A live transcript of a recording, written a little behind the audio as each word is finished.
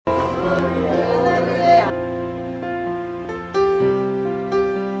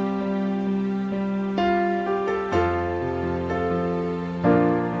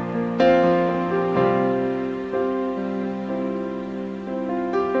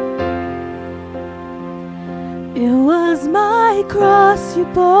It was my cross you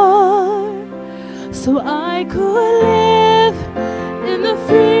bore, so I could live in the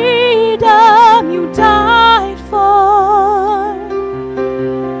freedom you died for.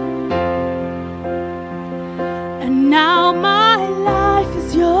 And now my life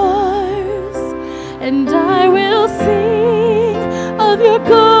is yours, and I will sing of your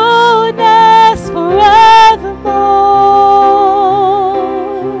goodness forevermore.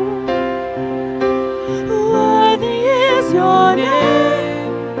 Worthy is your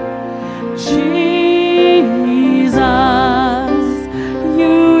name, Jesus.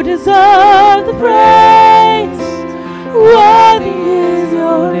 You deserve the praise. Worthy is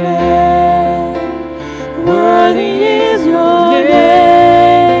your name. Worthy is your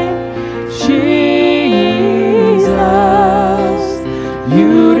name, Jesus.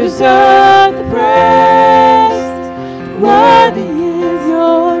 You deserve the praise. Worthy is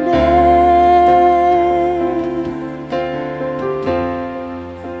your name.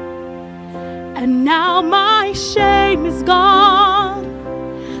 And now my shame is gone.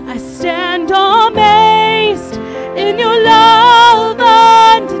 I stand amazed in your love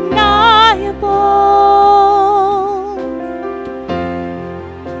undeniable.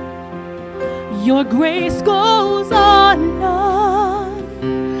 Your grace goes on and on,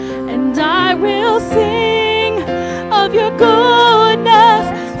 and I will sing of your goodness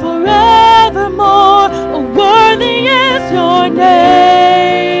forevermore. Oh, worthy is your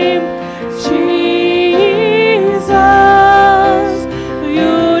name, Jesus.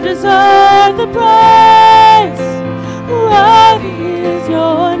 You deserve the praise. Worthy is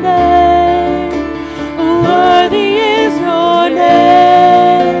your name. Worthy is your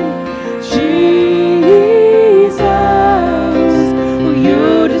name, Jesus. You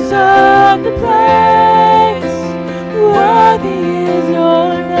deserve the praise. Worthy is your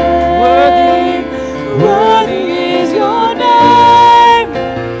name. Worthy is your name,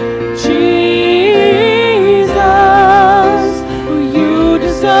 Jesus. You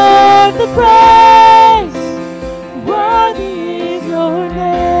deserve the praise. Worthy is your name.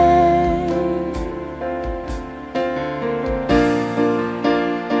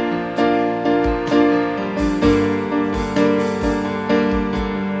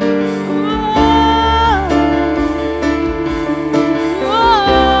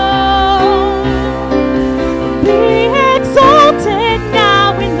 Be exalted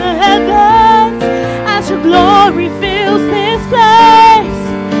now in the heavens as your glory fills this place.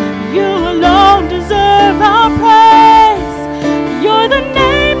 You alone deserve our praise. You're the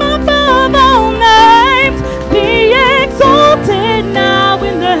name above all names. Be exalted now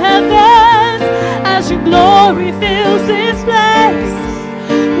in the heavens as your glory fills this place.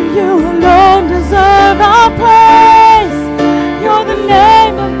 You alone deserve our praise. You're the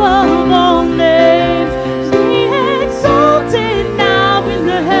name above all names. Be exalted now in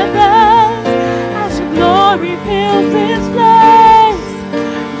the heavens as your glory fills this place.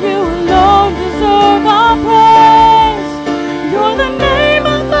 You alone deserve our praise. You're the name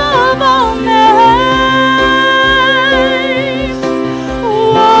above all names.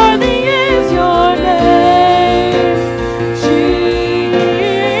 Worthy is your name,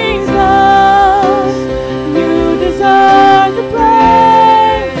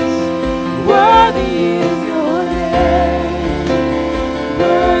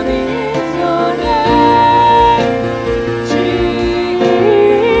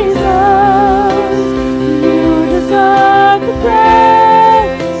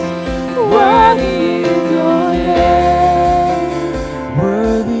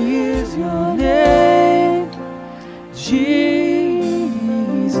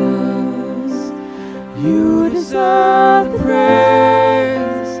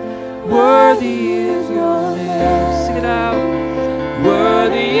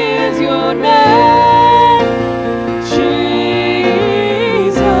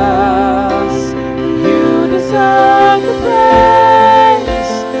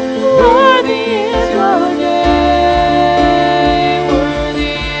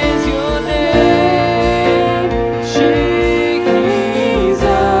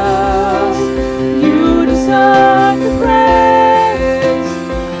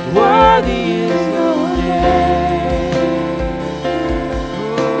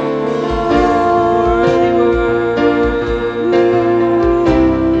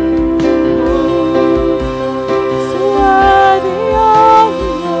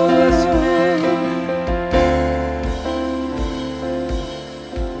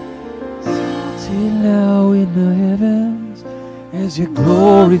 as your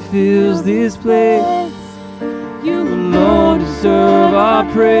glory fills this place. You alone deserve our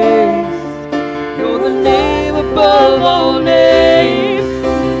praise. You're the name above all names.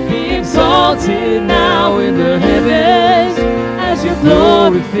 Be exalted now in the heavens as your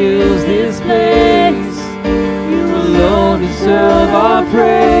glory fills this place. You alone deserve our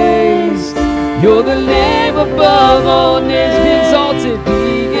praise. You're the name above all names. Be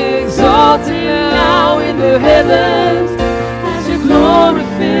exalted now in the heavens as your glory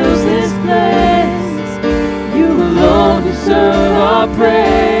fills this place. You alone deserve our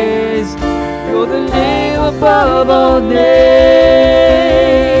praise. You're the name above all names.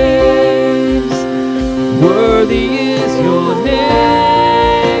 Worthy is your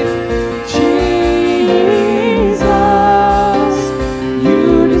name, Jesus.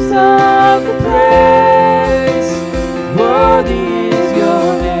 You deserve the praise. Worthy is your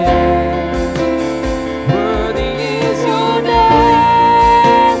name. Worthy is your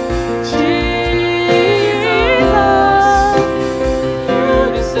name, Jesus. You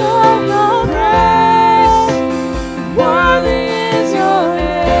deserve the praise. Worthy is your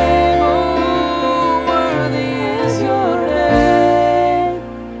name. Oh, worthy is your name,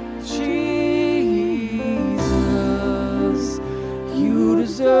 Jesus. You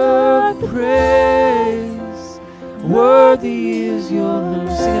deserve praise. Worthy is your name.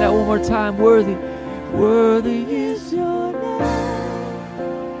 Sing it out one more time. Worthy, worthy is your name,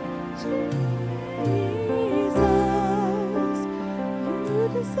 Jesus, you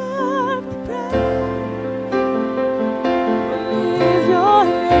deserve the praise. Is your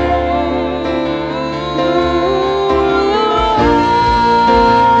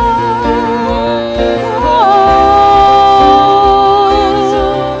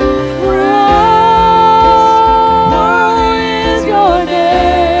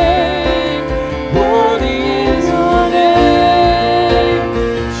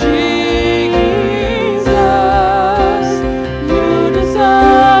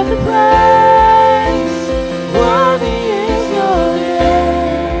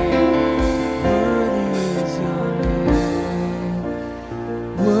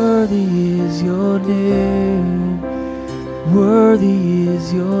worthy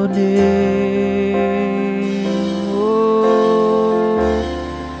is your name. Oh,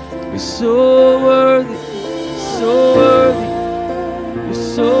 you're so worthy, so worthy, you're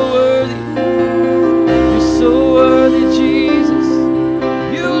so worthy, you're so worthy, Jesus.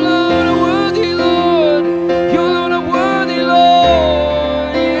 You alone are worthy, Lord. You alone are worthy,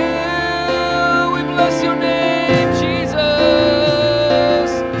 Lord. Yeah, we bless your name,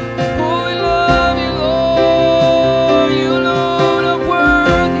 Jesus. Oh, we love you, Lord. You alone are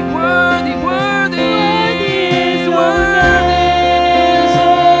worthy, worthy, worthy. Worthy is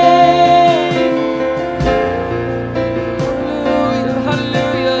your name. Hallelujah,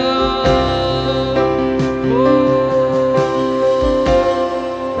 hallelujah. Oh,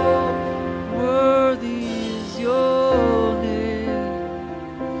 worthy is your name.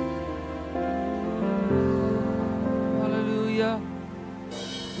 Hallelujah.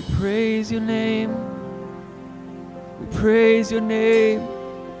 We praise your name. We praise your name.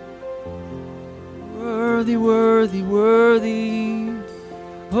 Worthy, worthy, worthy.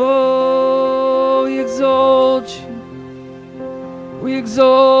 Oh, we exalt you. We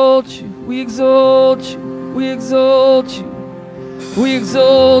exalt you. We exalt you. We exalt you. We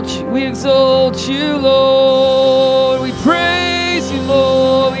exalt you. We exalt you, Lord. We praise you,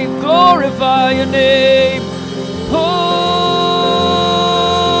 Lord. We glorify your name. Oh,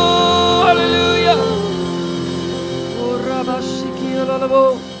 hallelujah. Oh, Rabashiki Alalabo.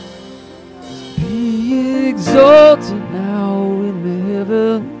 Be exalted now in the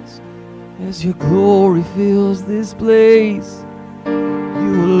heavens as your glory fills this place.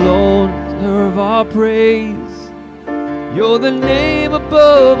 You alone deserve our praise. You're the name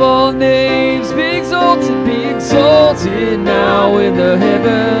above all names. Be exalted now in the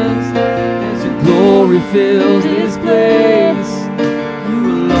heavens as your glory fills this place. You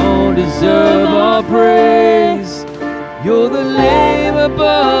alone deserve our praise. You're the name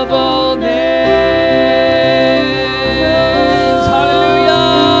above all names. Hallelujah.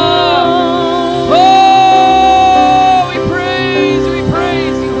 Oh, we praise you,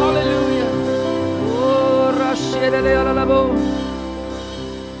 hallelujah. Oh, Rashedele Alalabo.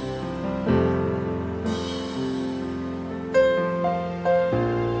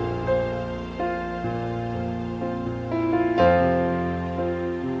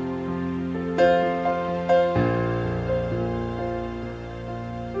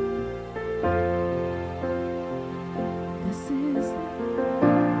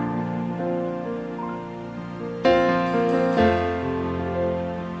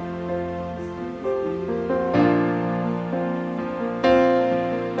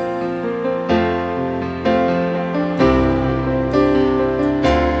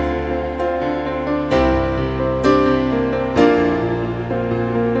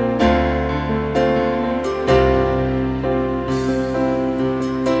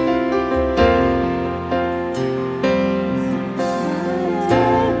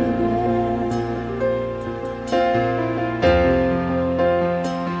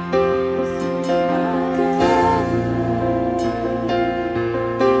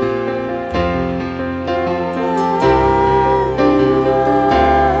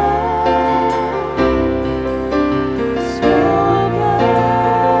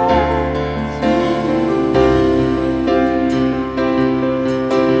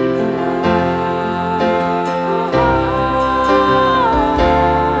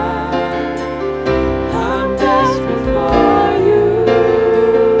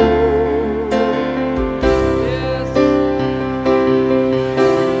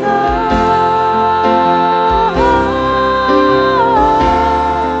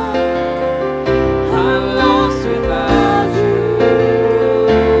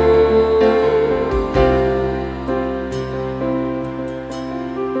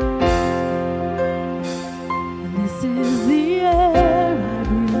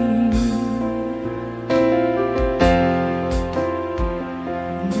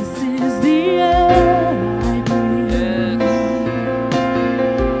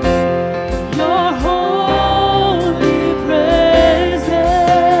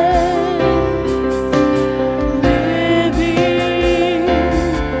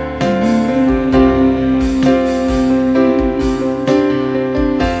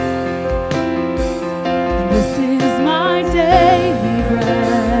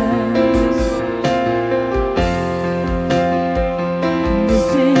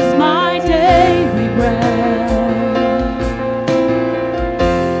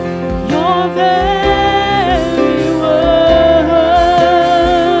 very word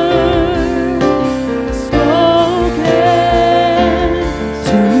spoken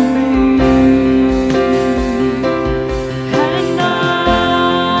to me, and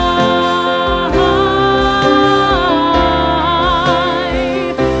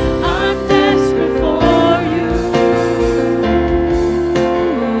I'm desperate for you.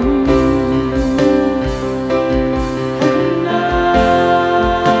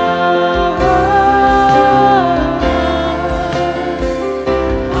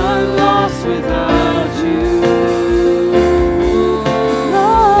 I'm lost without you.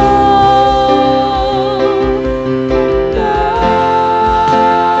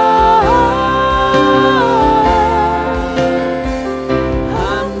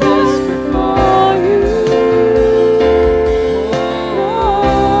 I'm desperate for you.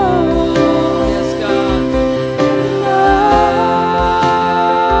 Yes, God.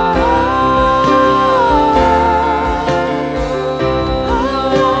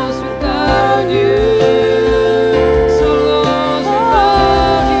 I'm lost without you. So lost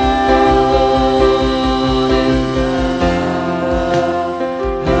without you,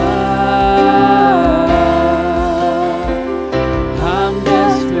 I'm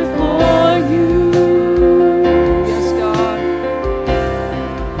desperate for you. yes, God.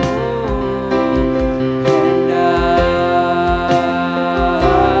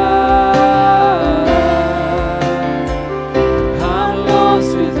 I'm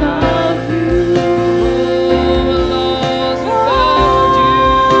lost without you. Lost without you,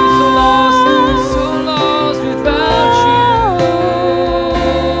 so lost without you.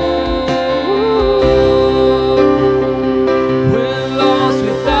 We're lost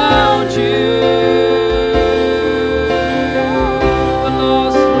without you.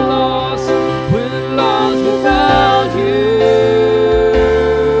 We're lost without you.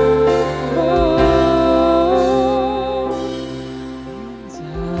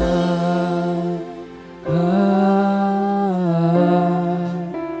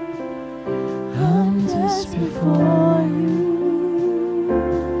 I'm desperate for you.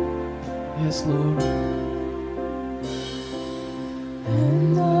 Yes, Lord.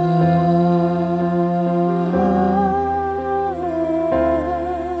 And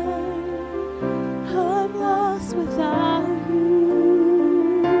I'm lost without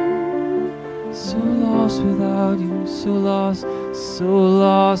you. So lost without you, so lost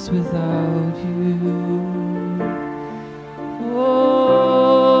without you. Oh,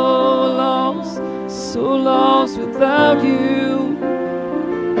 so lost without you.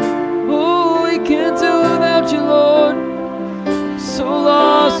 Oh, we can't do without you, Lord. So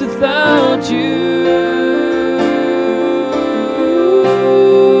lost without you.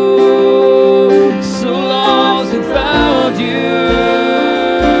 So lost without you.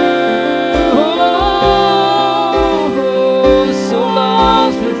 So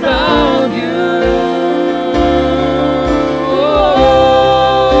lost without you.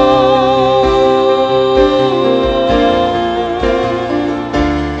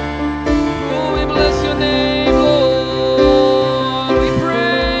 Oh, we bless your name, Lord. We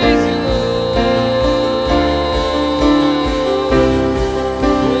praise you,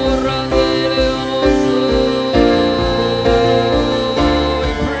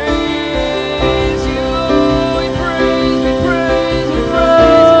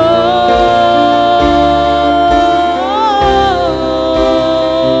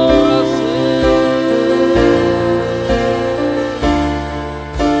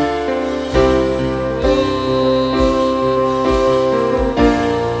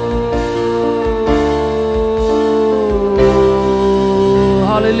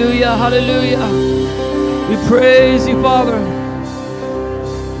 Hallelujah, hallelujah. We praise you, Father.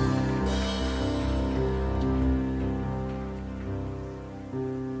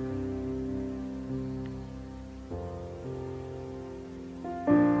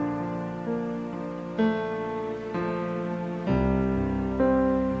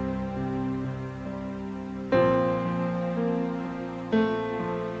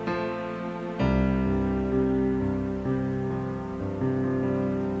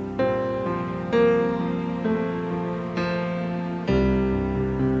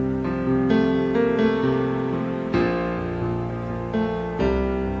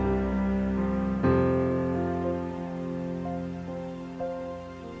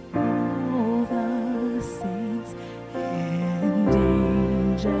 All the saints and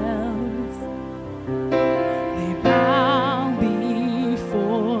angels, they bow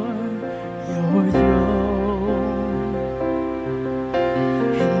before your throne,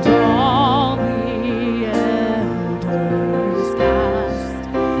 and all the elders cast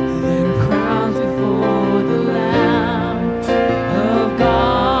their crowns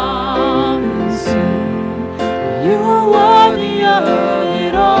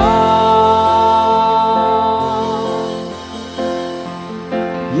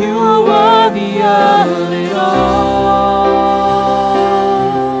You are worthy of it all.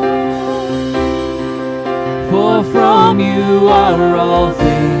 For from you are all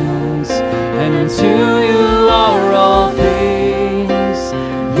things, and to you are all things.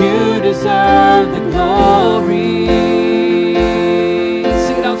 You deserve the glory.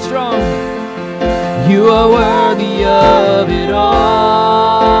 Sing it out strong. You are worthy of it all.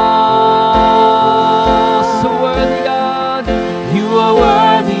 So worthy, God. You are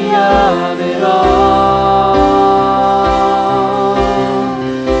worthy of it all.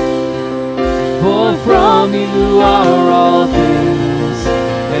 For from you are all things,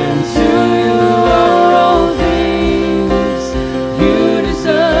 and to you are all things. You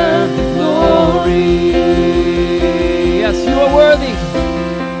deserve the glory. Yes, you are worthy.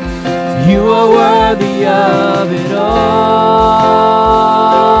 You are worthy of it all.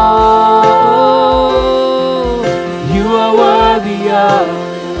 You are worthy of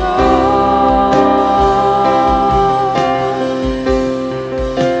it all.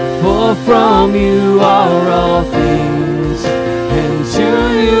 For from you are all things, and to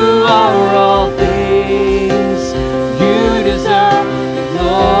you are all things. You deserve the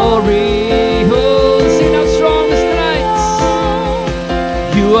glory. Oh, sing out strong this night.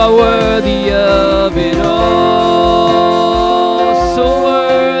 You are worthy of it all. So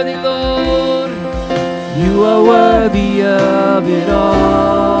worthy, Lord. You are worthy of it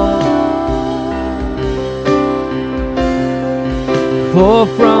all. For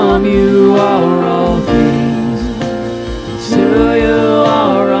from you are all things, and to you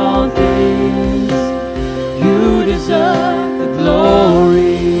are all things. You deserve the glory.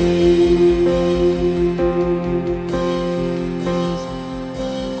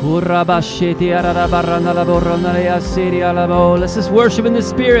 Let's just worship in the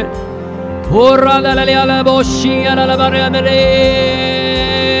Spirit.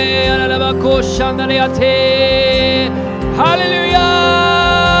 Hallelujah.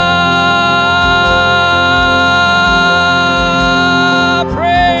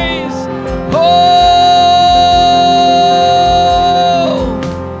 Praise. Oh.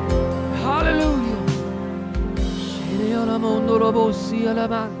 Hallelujah.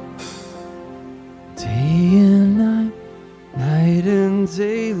 Day and night, night and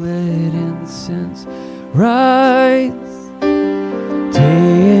day, let incense rise.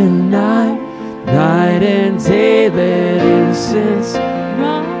 Day and night, night and day, let incense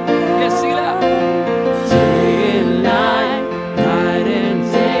rise. Yes, sing it out. Day and night, night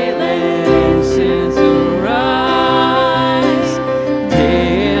and day, let incense arise.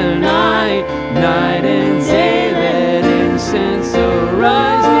 Day and night, night and day, let incense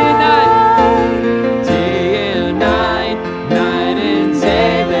arise.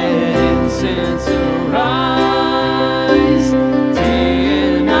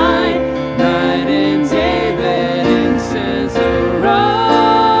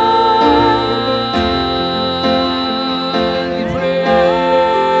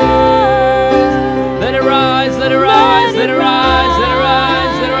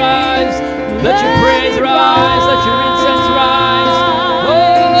 Let your praise rise, let your incense rise.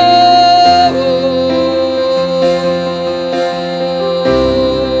 Oh,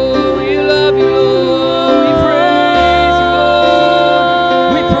 we love you, Lord. We praise you, Lord.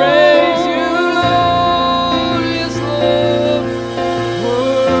 We praise you, Lord. Yes, Lord.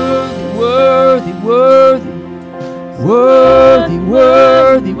 Worthy, worthy, worthy, worthy,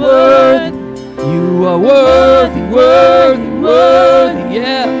 worthy, worthy. You are worthy, worthy, worthy,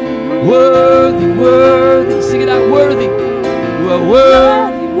 yeah. Worthy, worthy, sing it out, worthy. You are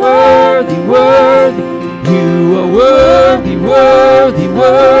worthy, worthy, worthy. You are worthy, worthy,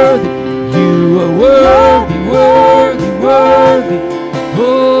 worthy. You are worthy, worthy, worthy.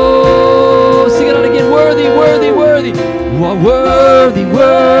 Oh, sing it out again, worthy, worthy, worthy. You are worthy,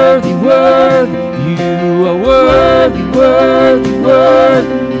 worthy, worthy. You are worthy, worthy, worthy.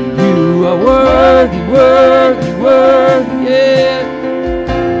 You are worthy, worthy, worthy, yeah.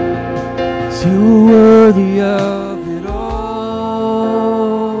 You're worthy of it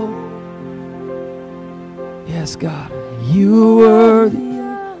all. Yes, God, you're worthy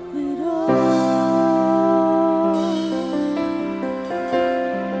of it all.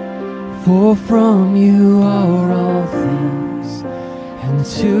 For from you are all things, and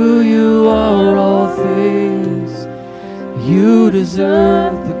to you are all things. You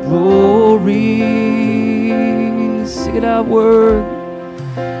deserve the glory. Sing it out, word.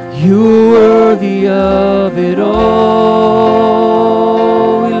 You're worthy of it all.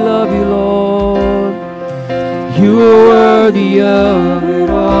 We love you, Lord. You're worthy of it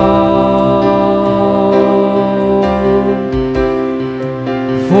all.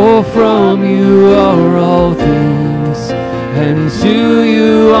 For from you are all things, and to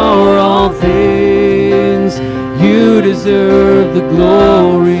you are all things. You deserve the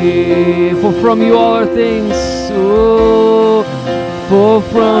glory. For from you all are things. Oh, for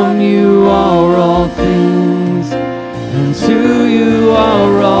from you are all things, and to you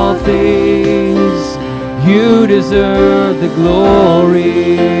are all things. You deserve the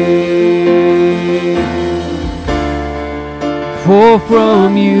glory. For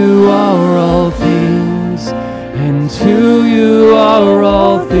from you are all things, and to you are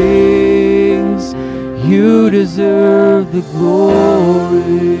all things. You deserve the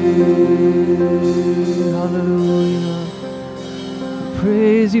glory. Hallelujah.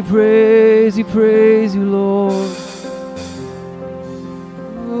 Praise you, praise you, praise you, Lord.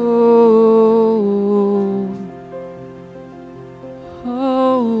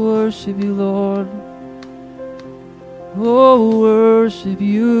 Oh, worship you, Lord. Oh, worship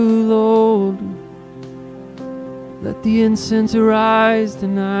you, Lord. Let the incense arise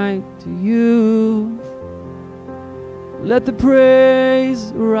tonight to you. Let the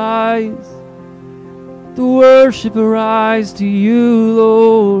praise arise, the worship arise to you,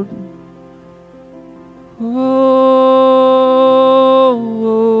 Lord. Oh,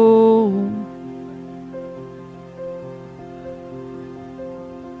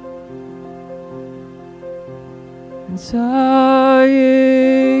 and I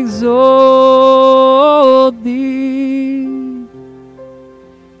exalt thee.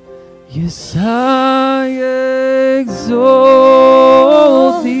 Yes, I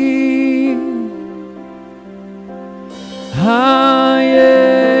exalt thee. I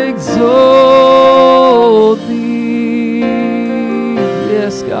exalt thee.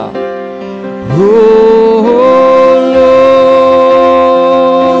 Yes, God. Oh,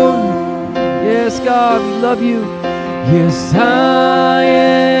 Lord. Yes, God, we love you. Yes, I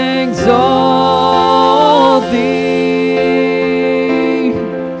exalt thee.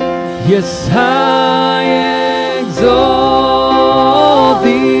 Yes, I exalt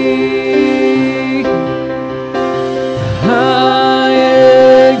thee. I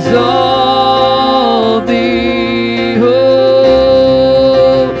exalt thee. Oh,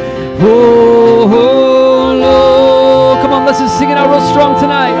 oh, Lord. Come on, let's just sing it out real strong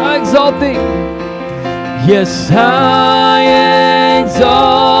tonight. I exalt thee. Yes, I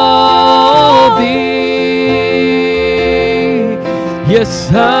exalt thee. Yes,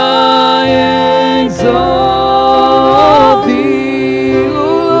 I exalt thee,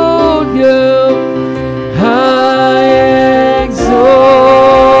 Lord, yeah. I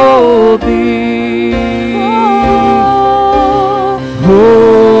exalt thee. Oh,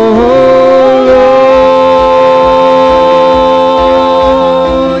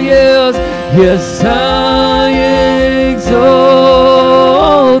 Lord, yes, yes, I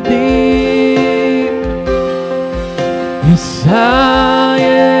exalt thee. Yes, I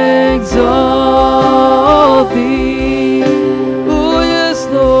exalt thee. Oh, yes,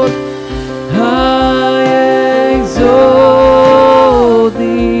 Lord. I exalt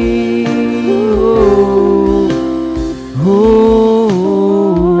thee. Oh,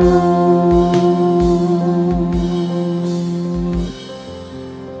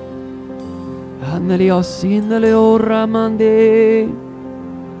 Andale osindale ora mande.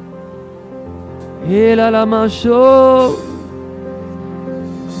 Ela la masho.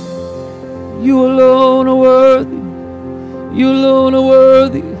 You alone are worthy. You alone are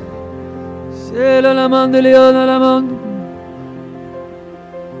worthy. Sela la mande leona la mande.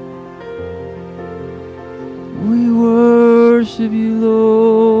 We worship you,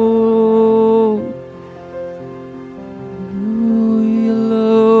 Lord. We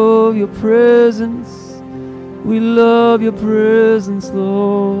love your presence. We love your presence,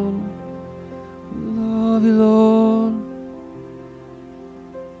 Lord. We love you, Lord.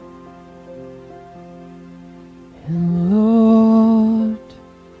 And Lord,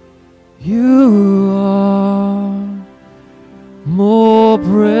 you are more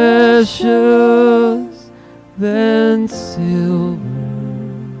precious than silver.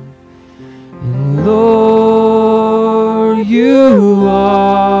 And Lord, you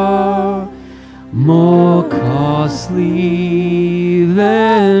are more costly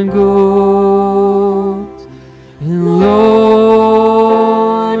than gold. And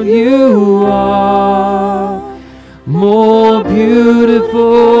Lord, you are more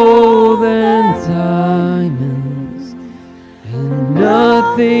beautiful than diamonds, and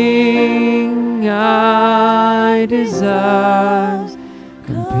nothing I desire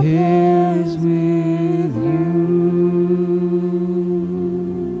compares with you.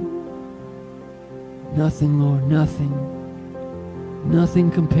 Nothing, Lord, nothing.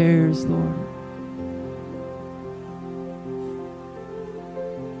 Nothing compares, Lord.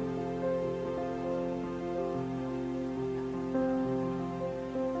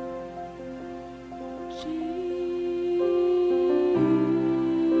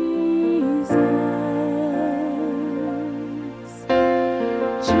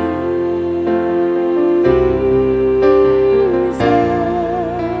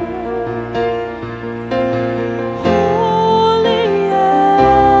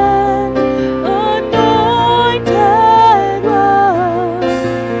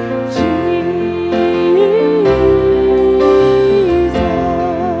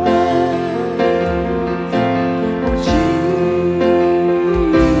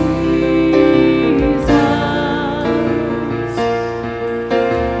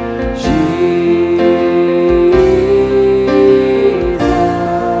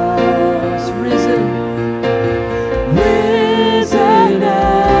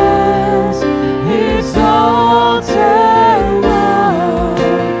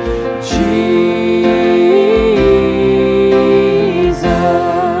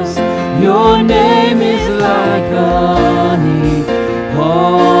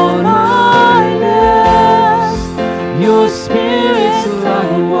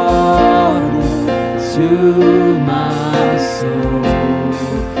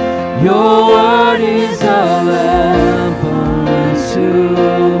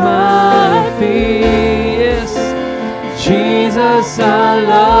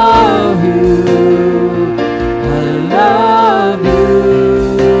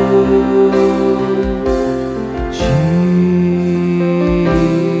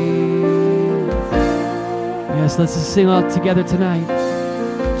 Let's just sing all together tonight.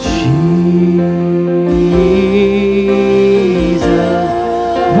 Jesus,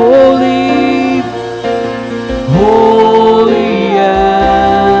 holy, holy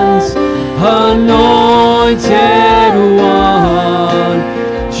and anointed one.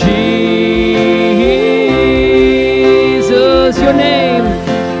 Jesus,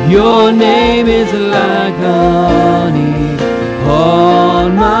 your name is like honey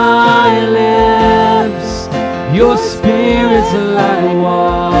on my lips. Your spirit's like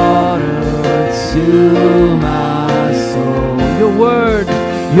water to my soul.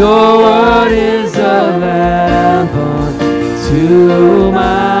 Your word is a lamp unto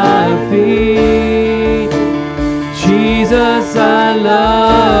my feet. Jesus, I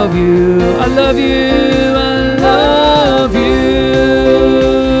love you. I love you. I love you.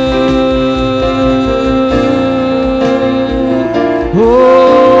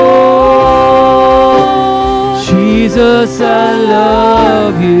 Jesus, I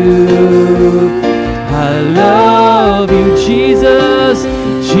love you. I love you, Jesus.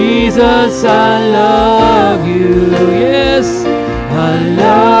 Jesus, I love you. Yes, I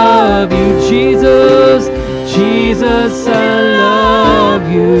love you, Jesus. Jesus, I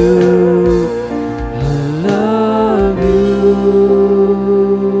love you. I love you.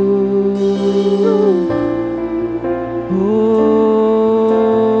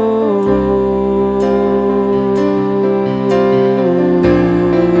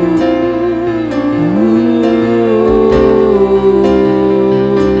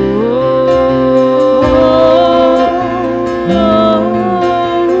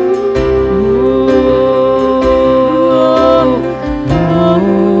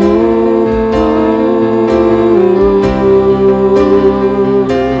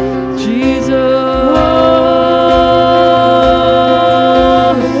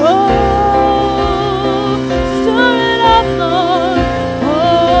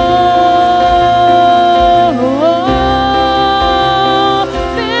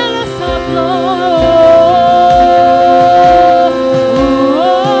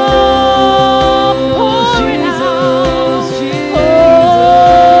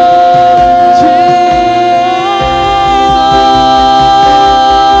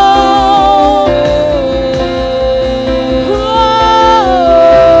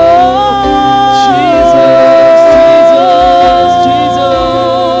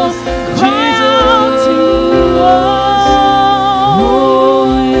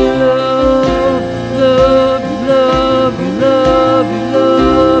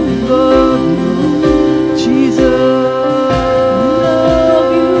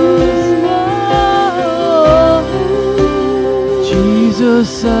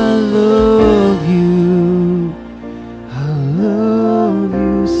 Jesus, I love you. I love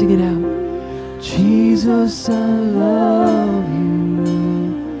you. Sing it out. Jesus, I love you.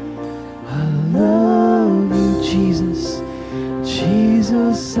 I love you, Jesus.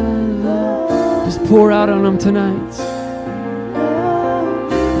 Jesus, I love you. Just pour out on him tonight.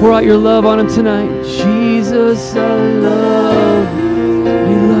 Pour out your love on him tonight. Jesus, I love you.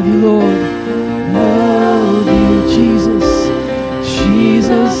 We love you, Lord. Love you, Jesus.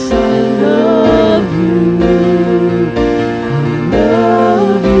 Jesus, I love you. I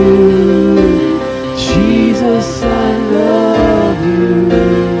love you. Jesus, I love you.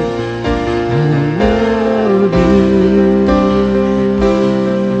 I love you.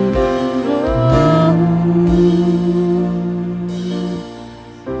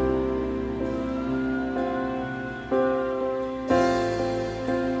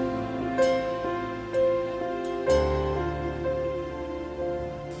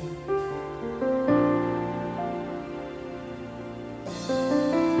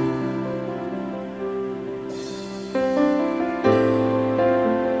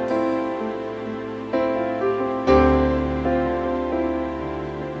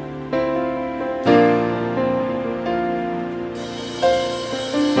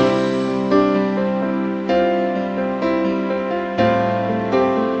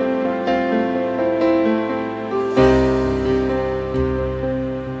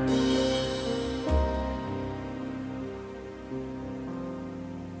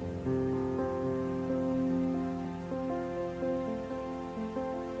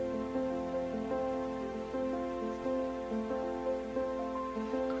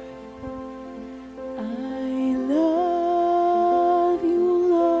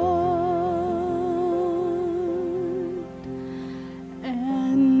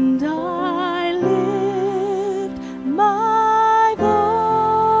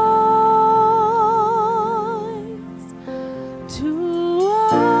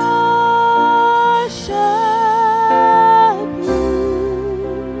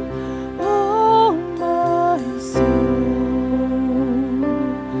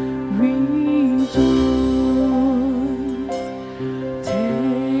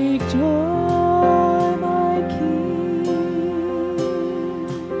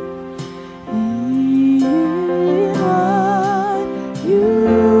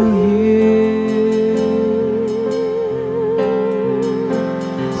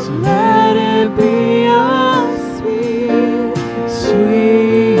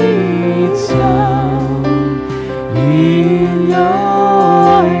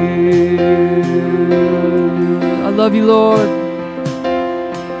 Love you, Lord.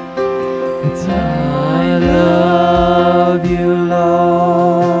 It's I love you, Lord,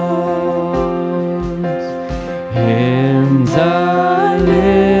 and I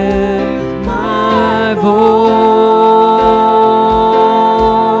lift my voice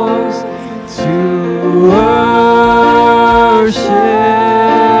to worship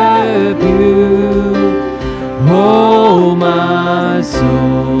you, oh my soul.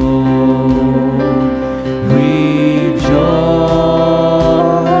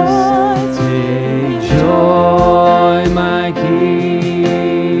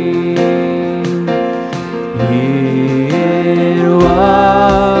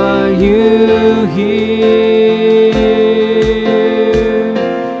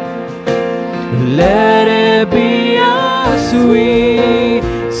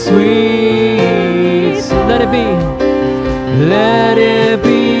 Let it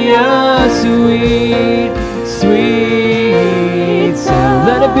be a sweet, sweet sound.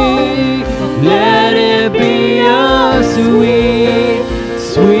 Let it be a sweet,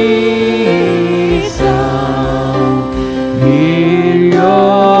 sweet sound in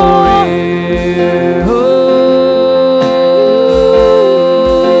your ear. Oh,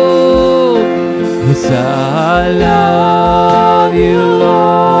 yes, I love you,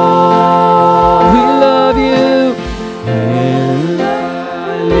 Lord. We love you.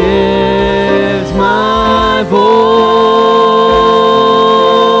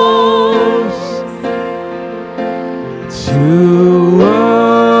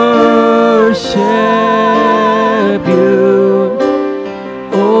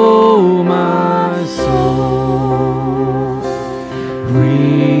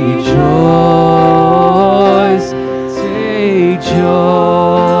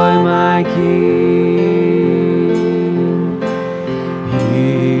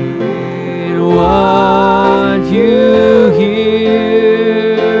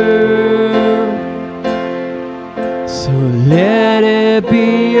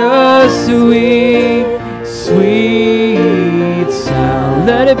 Sweet, sweet sound.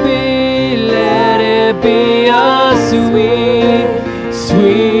 Let it be a sweet,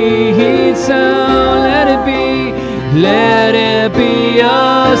 sweet sound. Let it be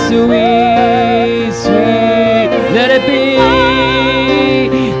a sweet, sweet. Let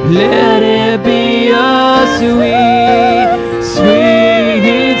it be a sweet,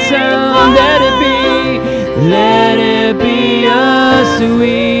 sweet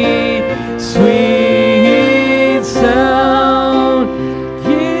sweet, sweet sound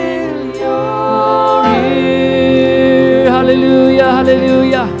in your ear. Hallelujah,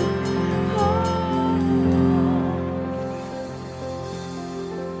 hallelujah.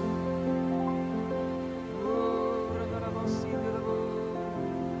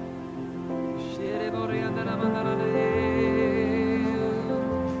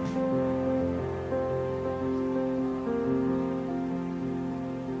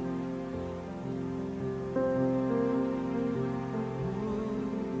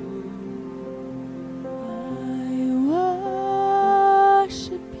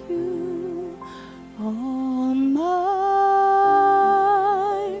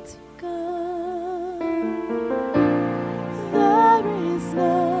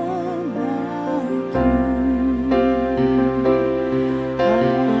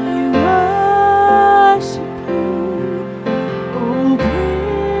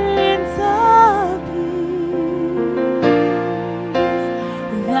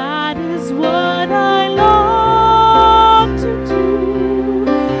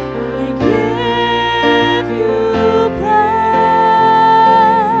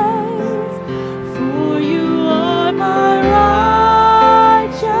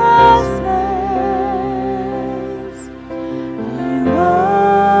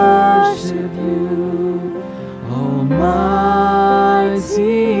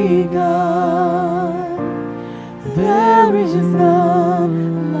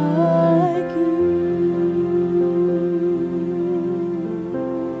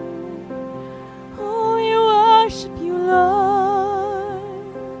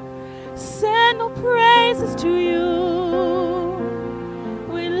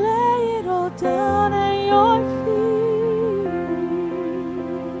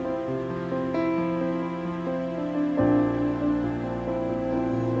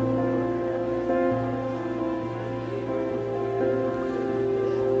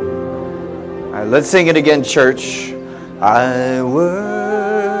 Let's sing it again, church. I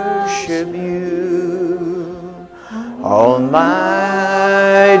worship you, Almighty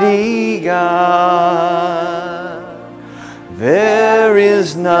God. There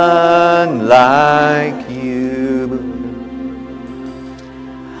is none like you.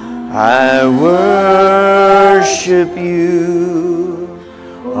 I worship you,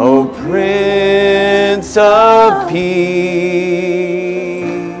 O Prince of Peace.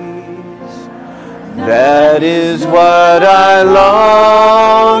 That is what I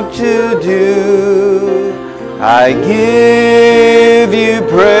long to do. I give you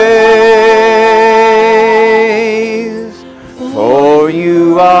praise, for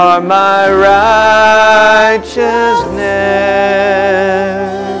you are my righteousness.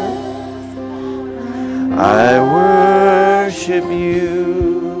 I worship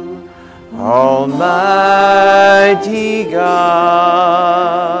you, Almighty God.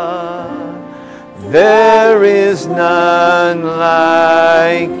 There is none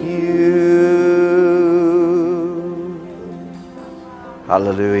like you.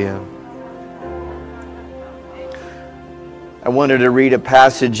 Hallelujah. I wanted to read a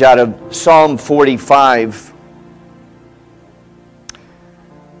passage out of Psalm 45,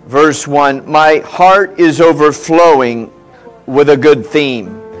 verse 1. My heart is overflowing with a good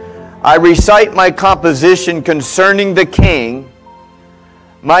theme. I recite my composition concerning the King.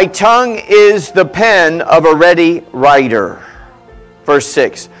 My tongue is the pen of a ready writer. Verse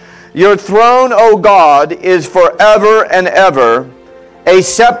 6. Your throne, O God, is forever and ever. A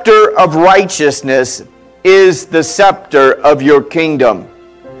scepter of righteousness is the scepter of your kingdom.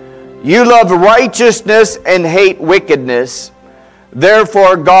 You love righteousness and hate wickedness.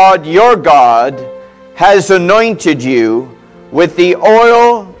 Therefore, God, your God, has anointed you with the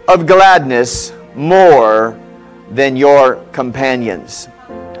oil of gladness more than your companions.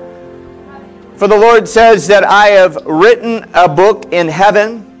 For the Lord says that I have written a book in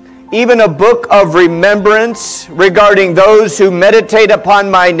heaven, even a book of remembrance regarding those who meditate upon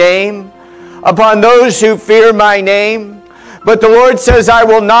my name, upon those who fear my name. But the Lord says I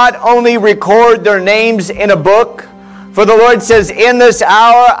will not only record their names in a book, for the Lord says in this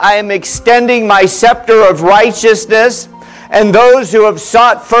hour I am extending my scepter of righteousness, and those who have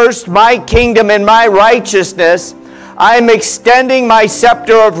sought first my kingdom and my righteousness, I am extending my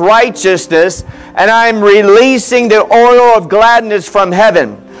scepter of righteousness, and I am releasing the oil of gladness from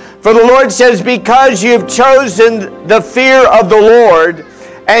heaven. For the Lord says, because you've chosen the fear of the Lord,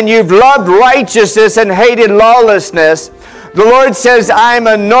 and you've loved righteousness and hated lawlessness, the Lord says, I'm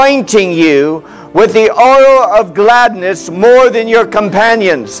anointing you with the oil of gladness more than your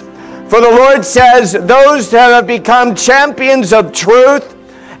companions. For the Lord says, those that have become champions of truth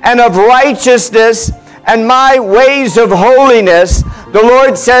and of righteousness and my ways of holiness, the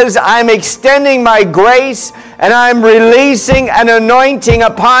Lord says, I'm extending my grace and I'm releasing an anointing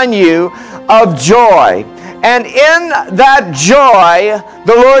upon you of joy. And in that joy,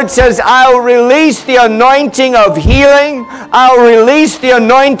 the Lord says, I'll release the anointing of healing. I'll release the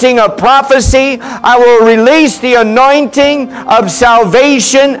anointing of prophecy. I will release the anointing of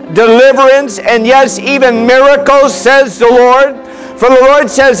salvation, deliverance, and yes, even miracles, says the Lord. For the Lord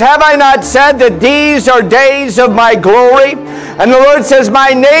says, have I not said that these are days of my glory? And the Lord says,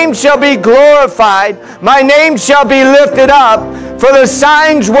 my name shall be glorified. My name shall be lifted up. For the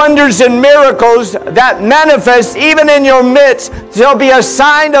signs, wonders, and miracles that manifest even in your midst shall be a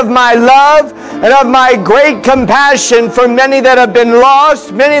sign of my love and of my great compassion for many that have been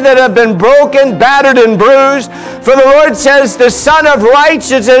lost, many that have been broken, battered, and bruised. For the Lord says, the Son of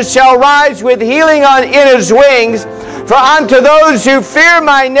Righteousness shall rise with healing in his wings. For unto those who fear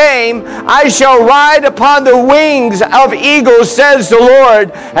my name, I shall ride upon the wings of eagles, says the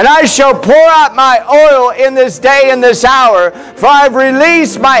Lord. And I shall pour out my oil in this day and this hour. For I've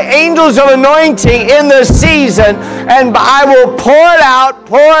released my angels of anointing in this season, and I will pour it out,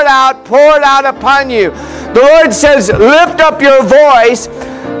 pour it out, pour it out upon you. The Lord says, lift up your voice,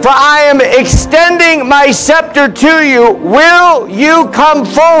 for I am extending my scepter to you. Will you come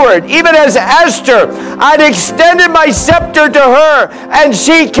forward? Even as Esther, I'd extended my scepter to her, and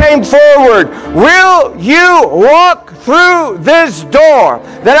she came forward. Will you walk through this door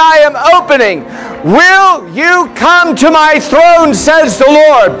that I am opening? Will you come to my throne, says the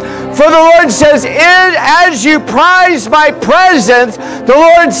Lord? For the Lord says, as you prize my presence, the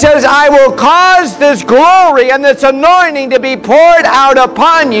Lord says, I will cause this glory and this anointing to be poured out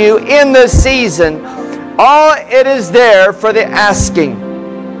upon you in this season. All it is there for the asking.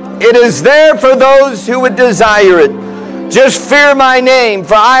 It is there for those who would desire it. Just fear my name,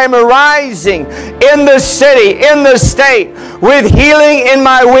 for I am arising in the city, in the state, with healing in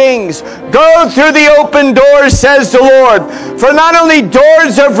my wings. Go through the open doors, says the Lord. For not only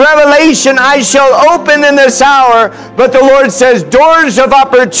doors of revelation I shall open in this hour, but the Lord says doors of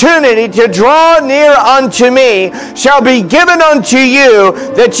opportunity to draw near unto me shall be given unto you,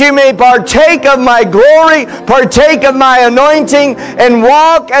 that you may partake of my glory, partake of my anointing, and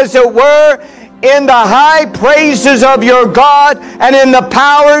walk, as it were, in the high praises of your God and in the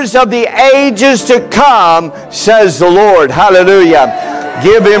powers of the ages to come, says the Lord. Hallelujah.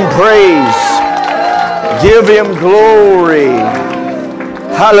 Give him praise. Give him glory.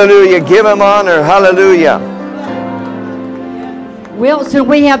 Hallelujah. Give him honor. Hallelujah. Wilson,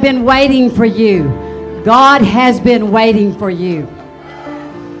 we have been waiting for you. God has been waiting for you.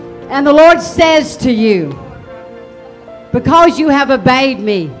 And the Lord says to you, because you have obeyed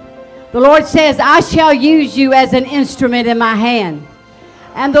me, the Lord says, I shall use you as an instrument in my hand.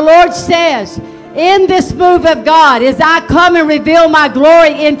 And the Lord says, in this move of God, as I come and reveal my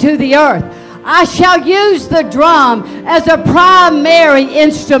glory into the earth, I shall use the drum as a primary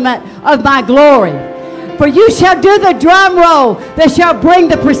instrument of my glory. For you shall do the drum roll that shall bring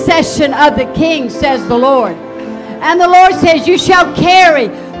the procession of the King, says the Lord. And the Lord says, you shall carry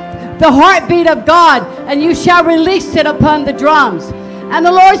the heartbeat of God, and you shall release it upon the drums. And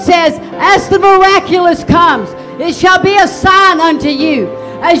the Lord says, as the miraculous comes, it shall be a sign unto you.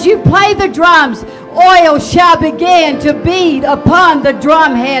 As you play the drums, oil shall begin to bead upon the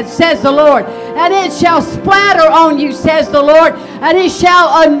drum head, says the Lord. And it shall splatter on you, says the Lord. And it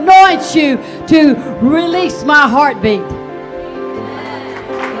shall anoint you to release my heartbeat.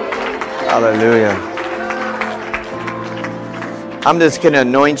 Hallelujah. I'm just going to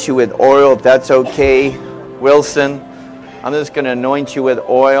anoint you with oil, if that's okay, Wilson. I'm just going to anoint you with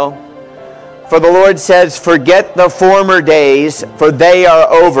oil. For the Lord says, forget the former days, for they are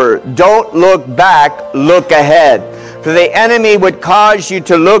over. Don't look back, look ahead. For the enemy would cause you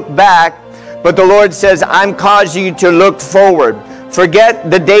to look back, but the Lord says, I'm causing you to look forward.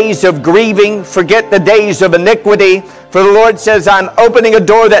 Forget the days of grieving. Forget the days of iniquity. For the Lord says, I'm opening a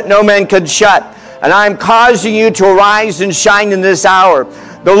door that no man can shut. And I'm causing you to arise and shine in this hour.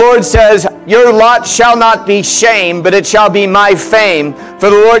 The Lord says, your lot shall not be shame, but it shall be my fame. For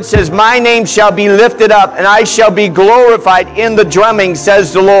the Lord says, my name shall be lifted up, and I shall be glorified in the drumming,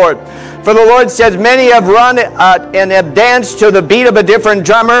 says the Lord. For the Lord says, many have run and have danced to the beat of a different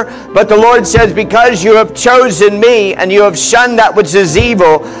drummer, but the Lord says, because you have chosen me and you have shunned that which is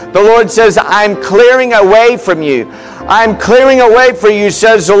evil, the Lord says, I'm clearing a way from you. I'm clearing a way for you,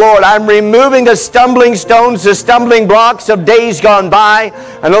 says the Lord. I'm removing the stumbling stones, the stumbling blocks of days gone by.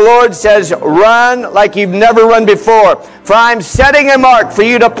 And the Lord says, run like you've never run before. For I'm setting a mark for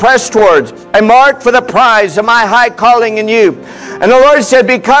you to press towards, a mark for the prize of my high calling in you. And the Lord said,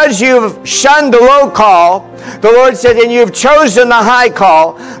 because you've shunned the low call, the Lord said, and you've chosen the high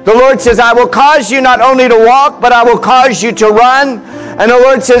call, the Lord says, I will cause you not only to walk, but I will cause you to run. And the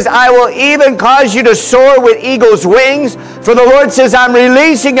Lord says, I will even cause you to soar with eagle's wings. For the Lord says, I'm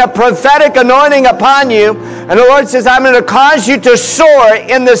releasing a prophetic anointing upon you. And the Lord says, I'm going to cause you to soar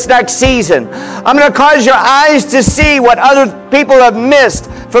in this next season. I'm going to cause your eyes to see what other people have missed.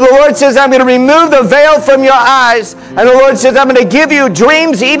 For the Lord says, I'm going to remove the veil from your eyes. And the Lord says, I'm going to give you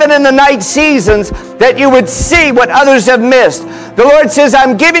dreams even in the night seasons that you would see what others have missed. The Lord says,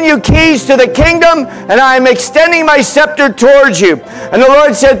 I'm giving you keys to the kingdom and I'm extending my scepter towards you. And the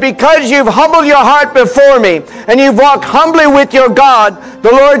Lord said, because you've humbled your heart before me and you've walked humbly with your God,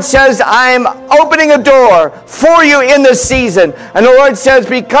 the Lord says, I'm opening a door for you in this season. And the Lord says,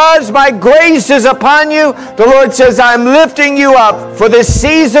 because my grace is upon you, the Lord says, I'm lifting you up for this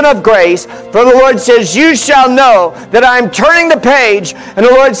season of grace. For the Lord says, you shall know that I'm turning the page. And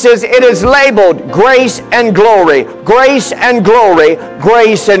the Lord says, it is labeled grace and glory. Grace and glory.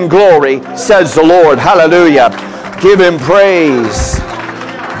 Grace and glory, says the Lord. Hallelujah. Give him praise.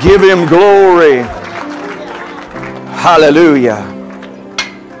 Give him glory. Hallelujah.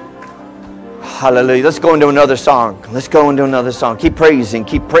 Hallelujah. Let's go into another song. Let's go into another song. Keep praising,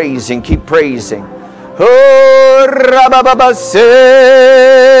 keep praising, keep praising. Oh, rabababase.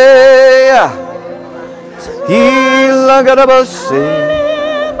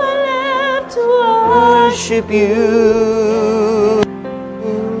 Worship you.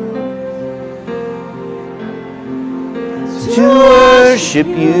 To worship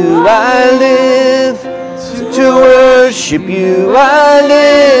you I live. To worship you I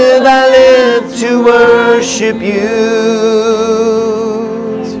live. I live to worship you.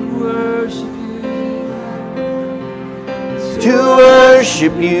 To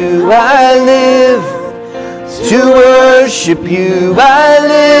worship you I live. To worship you I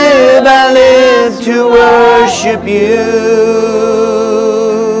live. I live to worship you.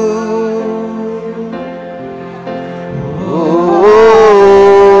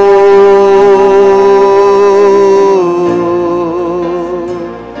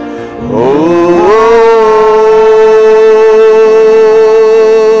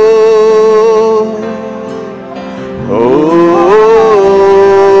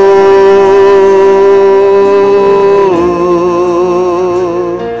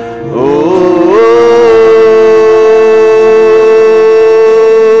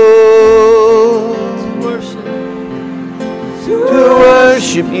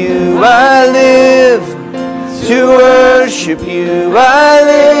 worship you I live. To worship you I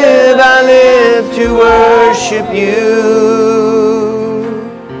live. I live to worship you.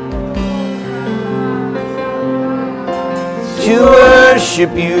 To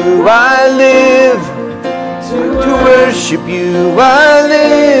worship you,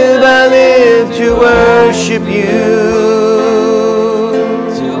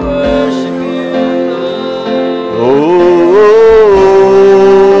 Lord.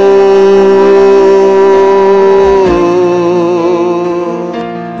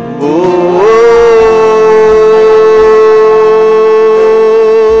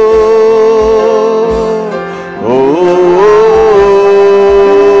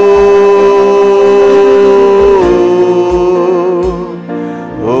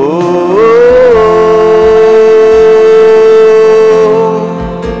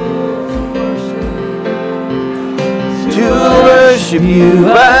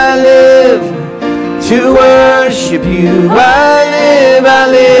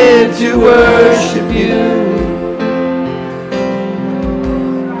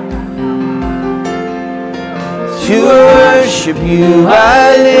 You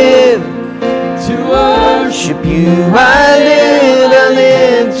I live to worship you. I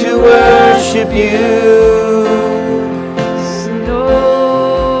live to worship you.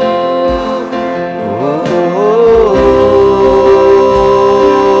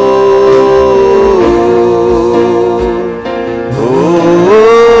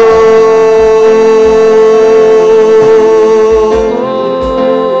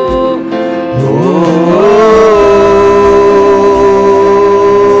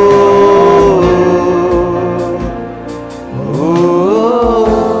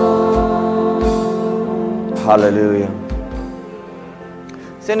 Hallelujah.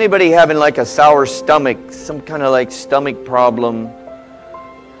 Is anybody having like a sour stomach, some kind of like stomach problem?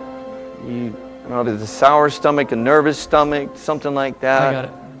 know if it's a sour stomach, a nervous stomach, something like that. I got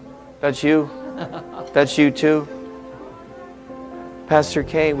it. That's you? That's you too? Pastor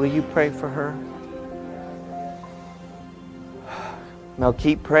Kay, will you pray for her? Now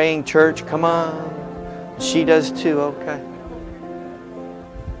keep praying, church. Come on. She does too. Okay.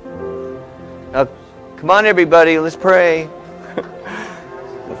 Now, come on, everybody. Let's pray.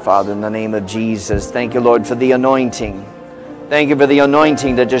 Father, in the name of Jesus, thank you, Lord, for the anointing. Thank you for the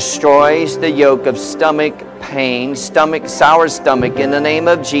anointing that destroys the yoke of stomach pain, sour stomach, in the name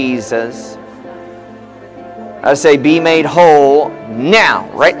of Jesus. I say, be made whole now,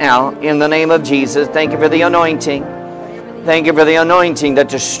 right now, in the name of Jesus. Thank you for the anointing. Thank you for the anointing that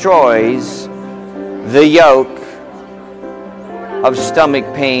destroys the yoke of stomach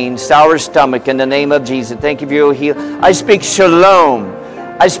pain, sour stomach, in the name of Jesus. Thank you for your healing. I speak shalom.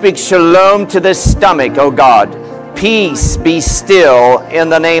 I speak shalom to this stomach, oh God. Peace, be still in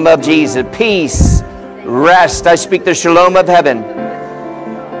the name of Jesus. Peace, rest. I speak the shalom of heaven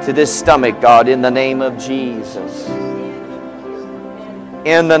to this stomach, God, in the name of Jesus.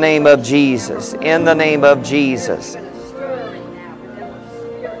 In the name of Jesus. In the name of Jesus.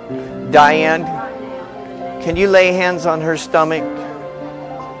 Diane, can you lay hands on her stomach?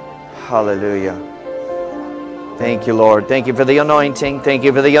 Hallelujah. Thank you, Lord. Thank you for the anointing. Thank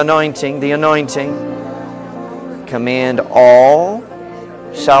you for the anointing. The anointing. Command all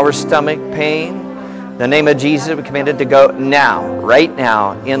sour stomach pain. In the name of Jesus, we command it to go now, right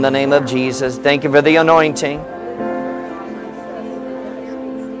now, in the name of Jesus. Thank you for the anointing.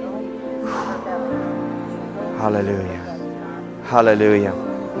 Hallelujah. Hallelujah.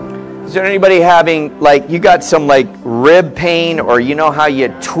 Is there anybody having, like, you got some, like, rib pain, or you know how you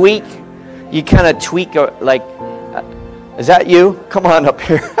tweak? You kind of tweak, like, is that you? Come on up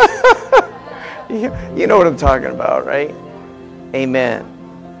here. You know what I'm talking about, right? Amen.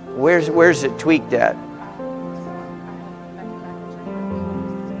 Where's it tweaked at?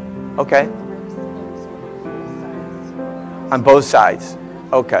 Okay. On both sides.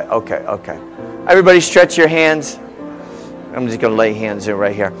 Okay. Everybody stretch your hands. I'm just going to lay hands in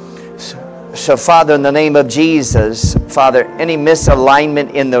right here. So, Father, in the name of Jesus, Father, any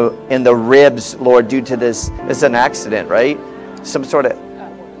misalignment in the ribs, Lord, due to this, it's an accident, right? Some sort of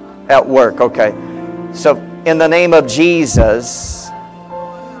at work, okay. So, in the name of Jesus,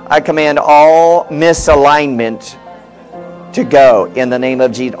 I command all misalignment to go in the name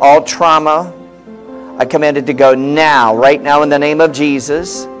of Jesus. All trauma, I command it to go now, right now, in the name of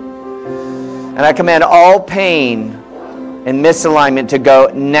Jesus. And I command all pain and misalignment to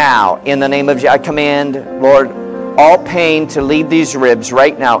go now in the name of Jesus. I command, Lord, all pain to leave these ribs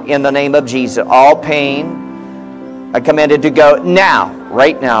right now in the name of Jesus. All pain, I command it to go now,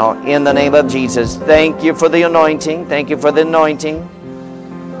 right now, in the name of Jesus. Thank you for the anointing. Thank you for the anointing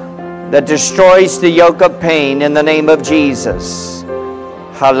that destroys the yoke of pain in the name of Jesus.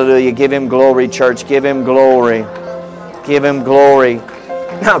 Hallelujah. Give him glory, church. Give him glory. Give him glory.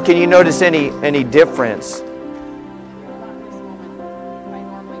 Now, can you notice any difference?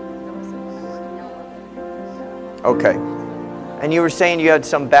 Okay. And you were saying you had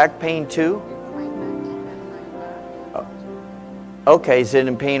some back pain too? Okay, is it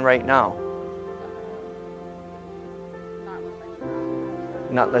in pain right now?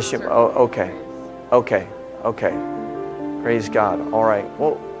 Not unless you... Oh, okay. Okay. Praise God. All right.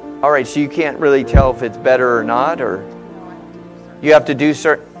 Well, all right, so you can't really tell if it's better or not, or... You have to do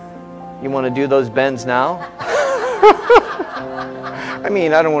certain... You want to do those bends now? I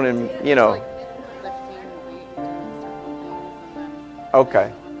mean, I don't want to, you know...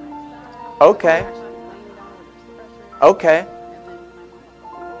 Okay.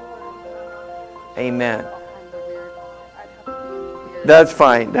 Amen. That's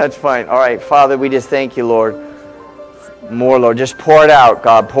fine. All right, Father, we just thank you, Lord. More, Lord. Just pour it out,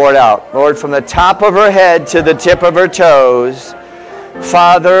 God. Pour it out. Lord, from the top of her head to the tip of her toes.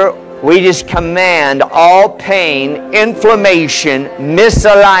 Father, we just command all pain, inflammation,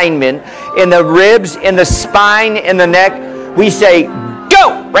 misalignment in the ribs, in the spine, in the neck. We say,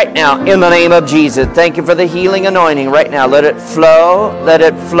 go right now in the name of Jesus. Thank you for the healing anointing right now. Let it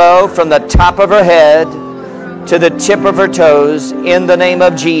flow from the top of her head to the tip of her toes in the name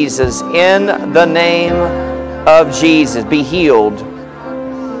of Jesus. In the name of Jesus. Be healed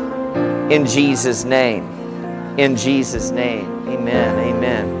in Jesus' name. In Jesus' name. Amen.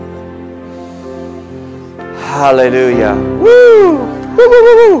 Amen. Hallelujah. Woo! Woo, woo,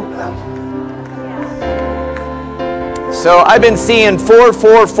 woo, woo. So I've been seeing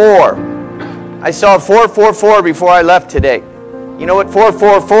 444. I saw 444 before I left today. You know what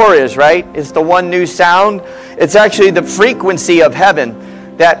 444 is, right? It's the one new sound. It's actually the frequency of heaven.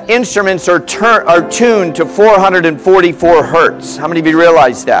 that instruments are tuned to 444 hertz. How many of you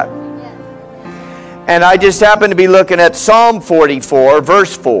realize that? And I just happened to be looking at Psalm 44,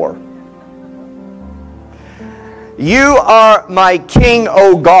 verse 4. You are my king,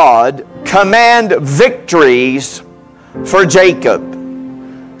 O God. Command victories for Jacob.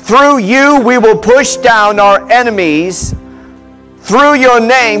 Through you we will push down our enemies. Through your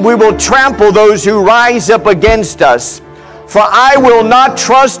name we will trample those who rise up against us. For I will not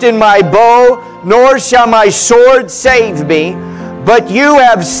trust in my bow, nor shall my sword save me. But you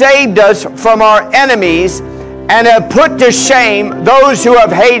have saved us from our enemies and have put to shame those who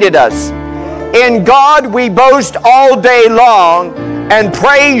have hated us. In God we boast all day long and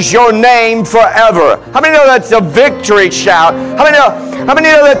praise your name forever. How many know that's a victory shout? How many know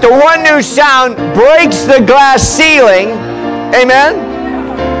that the one new sound breaks the glass ceiling? Amen?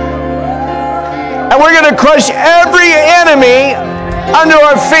 And we're going to crush every enemy under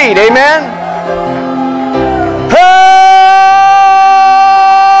our feet. Amen?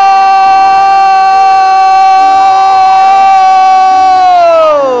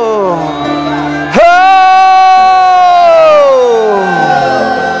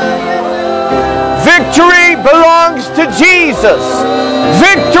 Victory belongs to Jesus.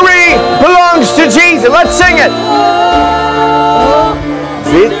 Victory belongs to Jesus. Let's sing it.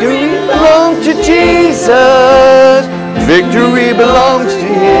 Victory belongs to Jesus. Victory belongs to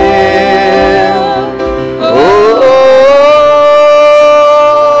Him. Oh, oh,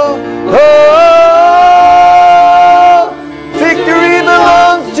 oh. Victory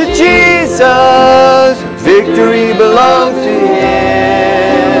belongs to Jesus. Victory belongs to Him.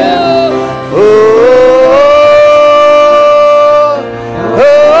 Oh.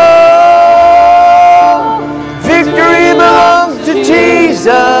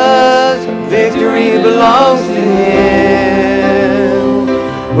 Jesus, victory belongs to Him.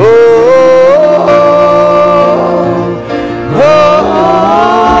 Oh, oh, oh,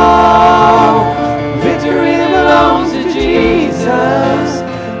 victory belongs to Jesus.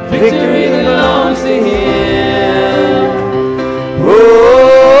 Victory belongs to Him. Oh,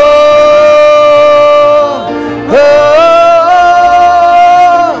 oh,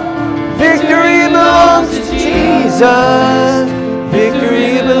 victory belongs to Jesus.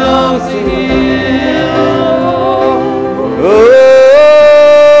 Victory belongs to Him. Oh,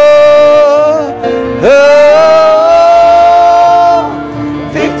 oh,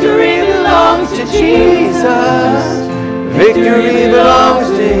 victory belongs to Jesus. Victory belongs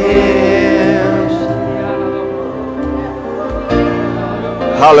to Him.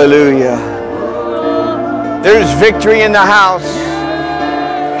 Hallelujah. There's victory in the house.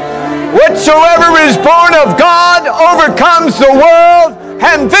 Whatsoever is born of God overcomes the world,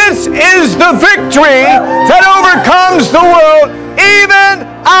 and this is the victory that overcomes the world, even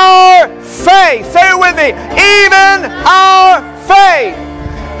our faith. Say it with me. Even our faith.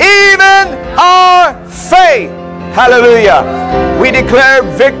 Even our faith. Hallelujah. We declare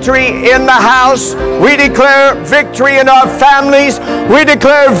victory in the house. We declare victory in our families. We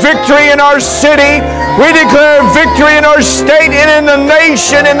declare victory in our city. We declare victory in our state and in the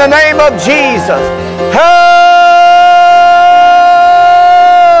nation in the name of Jesus.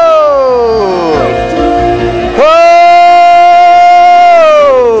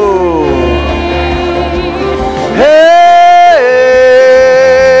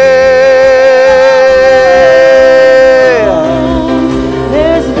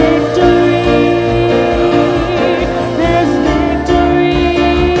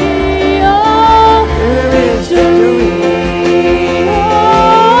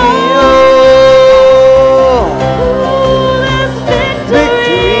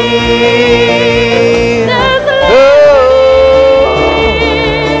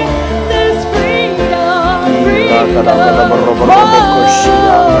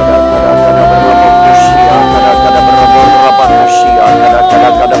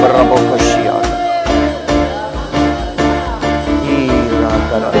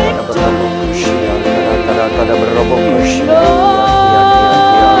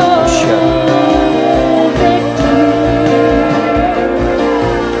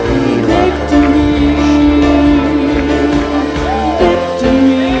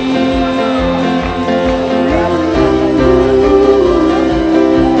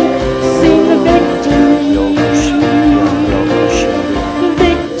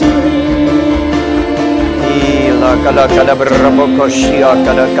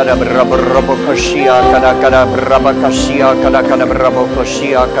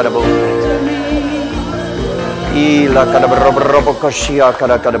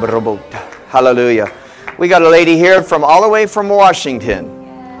 Hallelujah. We got a lady here from all the way from Washington.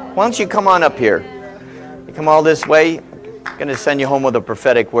 Why don't you come on up here? You come all this way. I'm going to send you home with a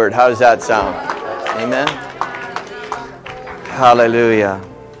prophetic word. How does that sound? Amen. Hallelujah.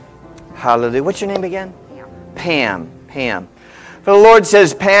 Hallelujah. What's your name again? Pam. Pam. For the Lord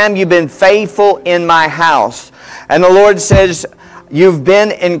says, Pam, you've been faithful in my house. And the Lord says, you've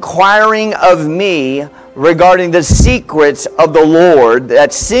been inquiring of me regarding the secrets of the Lord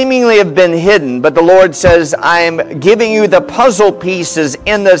that seemingly have been hidden. But the Lord says, I am giving you the puzzle pieces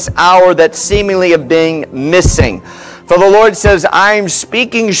in this hour that seemingly have been missing. For the Lord says, I am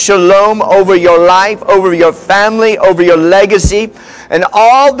speaking shalom over your life, over your family, over your legacy, and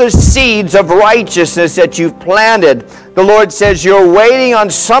all the seeds of righteousness that you've planted. The Lord says, you're waiting on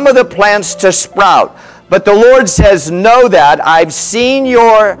some of the plants to sprout. But the Lord says, know that I've seen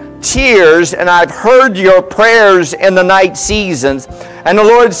your tears and I've heard your prayers in the night seasons. And the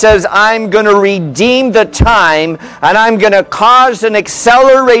Lord says, I'm going to redeem the time and I'm going to cause an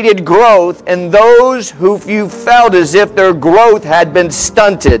accelerated growth in those who you felt as if their growth had been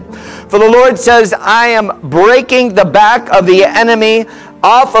stunted. For the Lord says, I am breaking the back of the enemy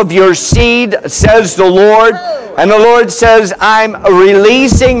off of your seed, says the Lord. And the Lord says, I'm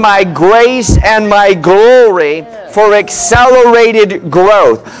releasing my grace and my glory for accelerated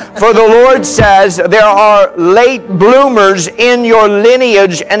growth. For the Lord says, there are late bloomers in your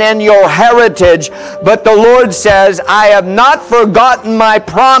lineage and in your heritage. But the Lord says, I have not forgotten my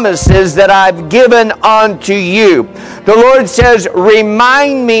promises that I've given unto you. The Lord says,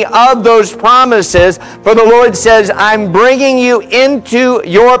 remind me of those promises. For the Lord says, I'm bringing you into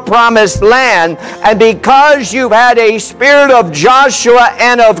your promised land. And because you've had a spirit of Joshua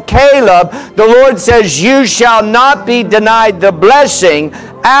and of Caleb, the Lord says, you shall not be denied the blessing.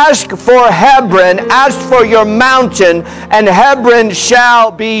 Ask for Hebron, ask for your mountain, and Hebron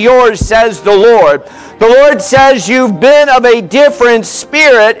shall be yours, says the Lord. The Lord says you've been of a different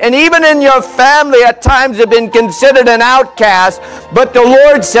spirit, and even in your family at times have been considered an outcast, but the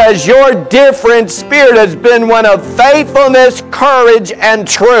Lord says your different spirit has been one of faithfulness, courage, and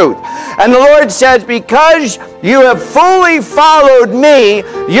truth. And the Lord says, because you have fully followed me,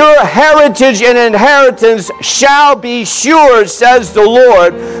 your heritage and inheritance shall be sure, says the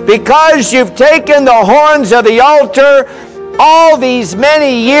Lord. Because you've taken the horns of the altar all these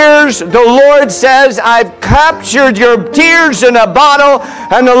many years, the Lord says, I've captured your tears in a bottle.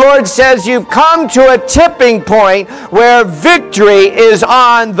 And the Lord says, you've come to a tipping point where victory is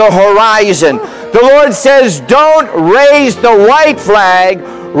on the horizon. The Lord says, don't raise the white flag,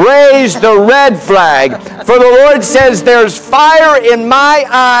 raise the red flag. For the Lord says, there's fire in my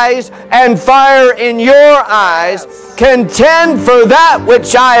eyes and fire in your eyes. Contend for that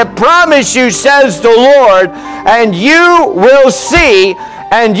which I have promised you, says the Lord, and you will see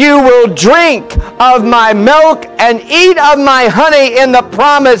and you will drink of my milk and eat of my honey in the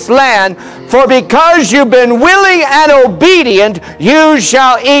promised land. For because you've been willing and obedient, you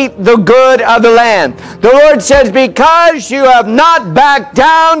shall eat the good of the land. The Lord says, because you have not backed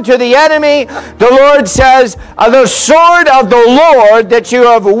down to the enemy, the Lord says, the sword of the Lord that you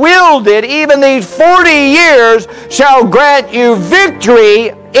have wielded even these 40 years shall grant you victory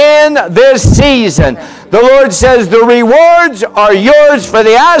in this season. The Lord says, the rewards are yours for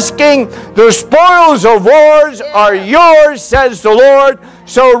the asking. The spoils of wars are yours, says the Lord.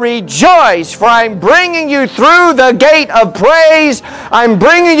 So rejoice, for I'm bringing you through the gate of praise. I'm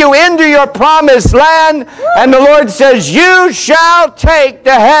bringing you into your promised land. And the Lord says, you shall take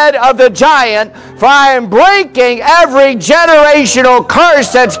the head of the giant, for I am breaking every generational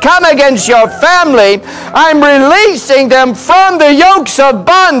curse that's come against your family. I'm releasing them from the yokes of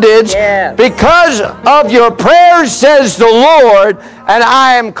bondage because of your prayers, says the Lord. And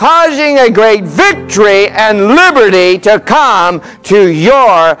I am causing a great victory and liberty to come to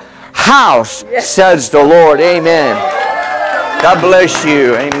your house, says the Lord. Amen. God bless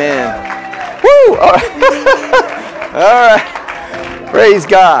you. Amen. Woo! All right. All right. Praise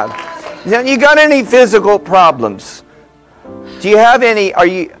God. Now, you got any physical problems? Do you have any? Are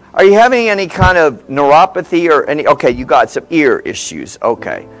you having any kind of neuropathy or any? Okay, you got some ear issues.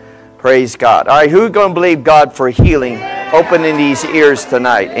 Okay. Praise God. All right, who's going to believe God for healing, opening these ears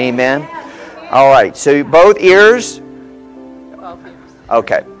tonight? Amen. All right, so both ears?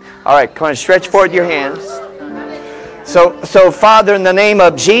 Okay. All right, come on, stretch forward your hands. So, Father, in the name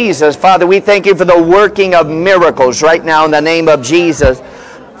of Jesus, Father, we thank you for the working of miracles right now in the name of Jesus.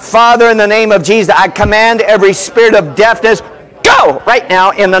 Father, in the name of Jesus, I command every spirit of deafness, go right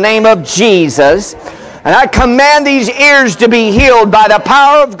now in the name of Jesus. And I command these ears to be healed by the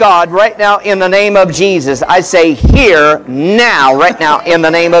power of God right now in the name of Jesus. I say hear now, right now in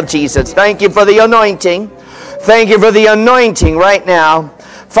the name of Jesus. Thank you for the anointing. Thank you for the anointing right now.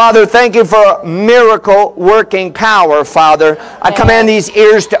 Father, thank you for miracle working power, Father. I command these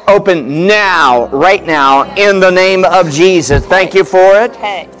ears to open now, right now, in the name of Jesus. Thank you for it.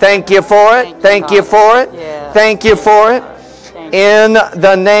 Thank you for it. Thank you for it. Thank you for it. In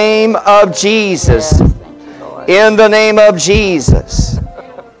the name of Jesus. In the name of Jesus.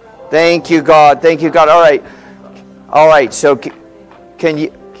 Thank you, God. Thank you, God. All right. All right. So can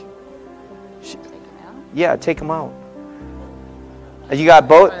you... Yeah, take them out. You got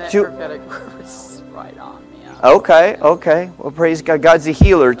both? Right on me. Okay, okay. Well, praise God. God's a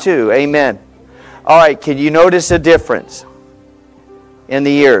healer too. Amen. All right, can you notice a difference in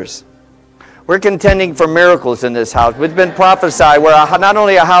the ears? We're contending for miracles in this house. We've been prophesied. We're not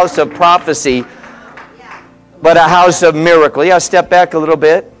only a house of prophecy, but a house of miracle. Yeah, step back a little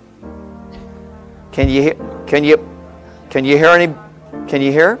bit. Can you hear any? Can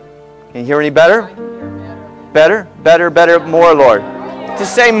you hear? Can you hear any better? Better, better, better, more, Lord.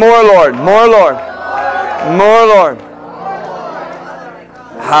 Just say more, Lord, more, Lord, more, Lord.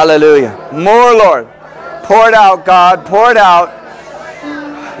 Hallelujah. More, Lord. Pour it out, God. Pour it out.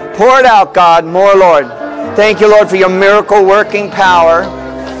 Pour it out, God. More, Lord. Thank you, Lord, for your miracle working power.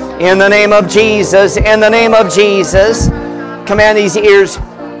 In the name of Jesus, in the name of Jesus, command these ears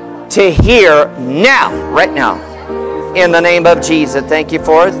to hear now, right now. In the name of Jesus. Thank you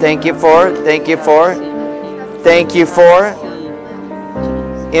for it. Thank you for it. Thank you for it. Thank you for it.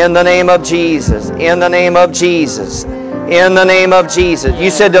 In the name of Jesus. In the name of Jesus. In the name of Jesus. You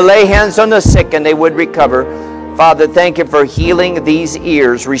said to lay hands on the sick and they would recover. Father, thank you for healing these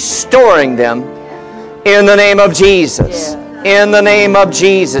ears, restoring them in the name of Jesus. In the name of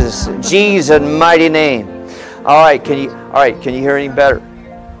Jesus. Jesus' mighty name. All right, can you hear any better?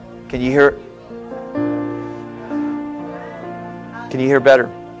 Can you hear? Can you hear better?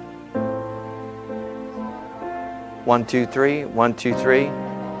 1, 2, 3. 1, 2, 3.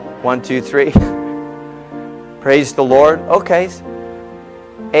 1, 2, 3. Praise the Lord. Okay.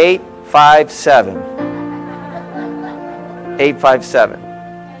 8, 5, 7. 8, 5, 7.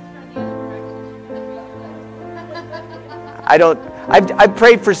 I've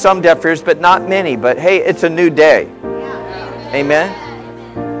prayed for some deaf ears, but not many. But hey, it's a new day. Amen.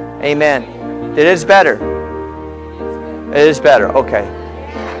 Amen. It is better. It is better. Okay.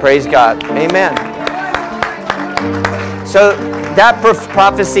 Praise God. Amen. So that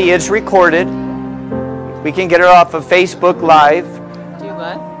prophecy is recorded. We can get it off of Facebook Live. Do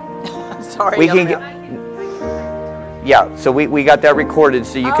what? I'm sorry. We can yeah, so we got that recorded,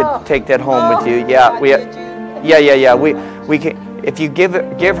 so you could take that home with you. Yeah, we can. If you give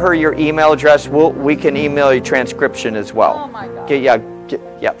her your email address, we can email you transcription as well. Oh my God. Yeah,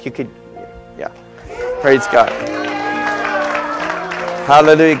 you could. Yeah, praise God.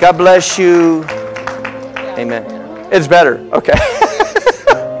 Hallelujah. God bless you. Amen. It's better. Okay.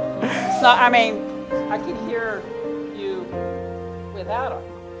 So I mean, I can hear you without them.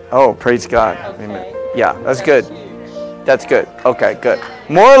 Oh, praise God. Okay. Amen. Yeah, that's good. Huge. That's good. Okay, good.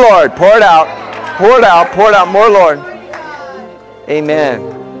 More, Lord. Pour it out. Pour it out. Pour it out. More, Lord. Amen.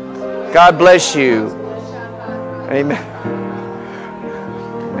 God bless you. Amen.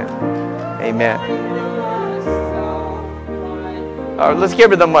 Amen. All right, let's give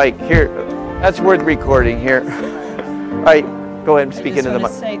her the mic. Here. That's worth recording here. All right, go ahead and speak into the mic. I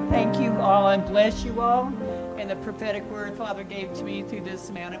just want to say thank you all and bless you all. And the prophetic word Father gave to me through this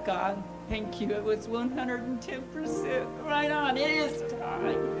man of God. Thank you. It was 110% right on. It is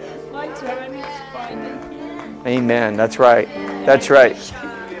time. My time is finally here. Amen. That's right. That's right.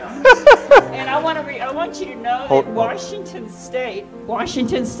 And I want you to know that Washington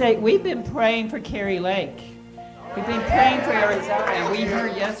State, we've been praying for Carrie Lake. We've been praying for Arizona, and we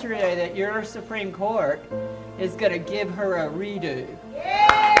heard yesterday that your Supreme Court is going to give her a redo.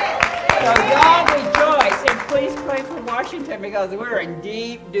 So y'all rejoice, and please pray for Washington because we're in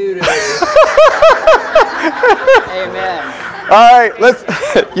deep doo-doo. Amen. All right,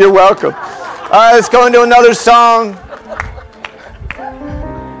 you're welcome. All right, let's go into another song.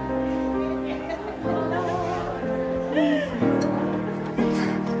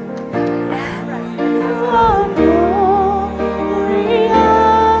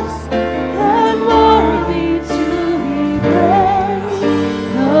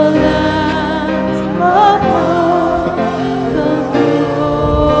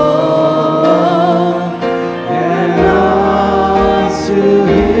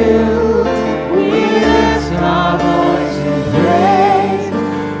 We lift our voice.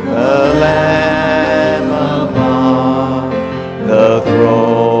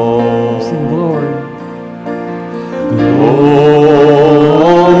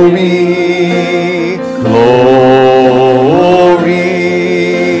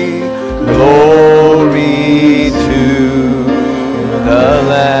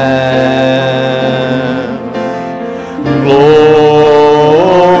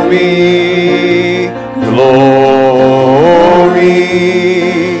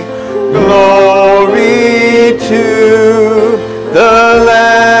 Glory to the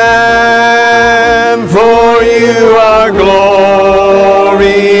Lamb, for you are glorious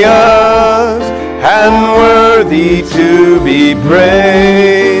and worthy to be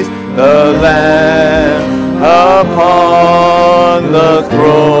praised. The Lamb upon the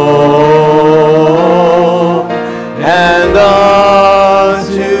throne, and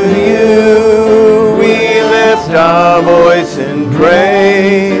unto you we lift our voice in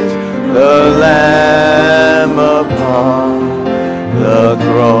praise. The Lamb upon the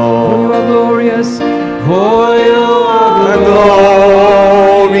throne. You are glorious, for you are glorious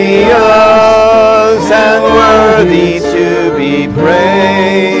and worthy to be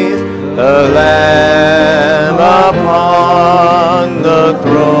praised. The Lamb upon the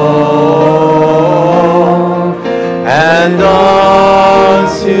throne, and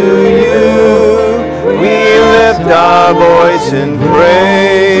unto you we lift our voice in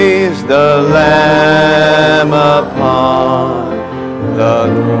praise. The Lamb upon the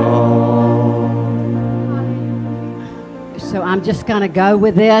throne. So I'm just going to go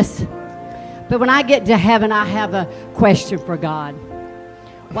with this. But when I get to heaven, I have a question for God.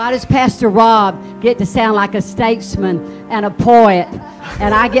 Why does Pastor Rob get to sound like a statesman and a poet,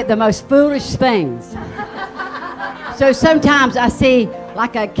 and I get the most foolish things? So sometimes I see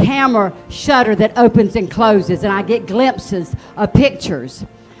like a camera shutter that opens and closes, and I get glimpses of pictures.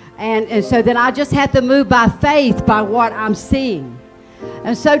 And so then I just have to move by faith by what I'm seeing.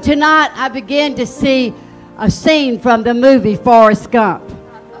 And so tonight I began to see a scene from the movie Forrest Gump.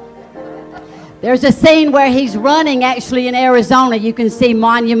 There's a scene where he's running actually in Arizona. You can see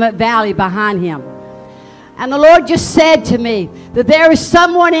Monument Valley behind him. And the Lord just said to me that there is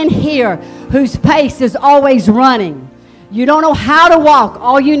someone in here whose pace is always running. You don't know how to walk.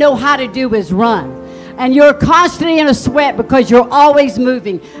 All you know how to do is run. And you're constantly in a sweat because you're always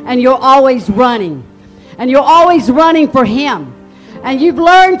moving and you're always running. And you're always running for Him. And you've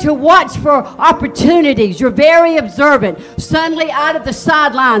learned to watch for opportunities. You're very observant. Suddenly out of the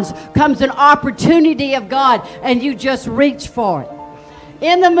sidelines comes an opportunity of God, and you just reach for it.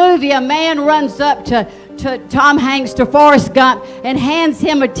 In the movie, a man runs up to Tom Hanks, to Forrest Gump, and hands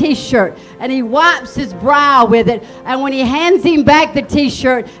him a T-shirt. And he wipes his brow with it. And when he hands him back the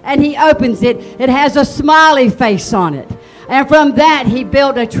T-shirt and he opens it, it has a smiley face on it. And from that, he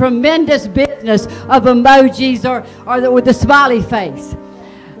built a tremendous business of emojis with the smiley face.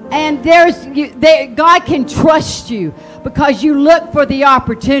 And God can trust you because you look for the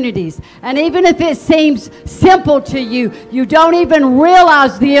opportunities. And even if it seems simple to you, you don't even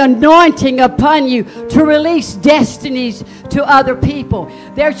realize the anointing upon you to release destinies to other people.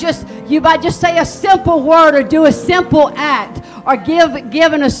 You might just say a simple word or do a simple act or give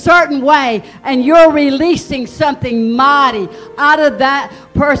in a certain way, and you're releasing something mighty out of that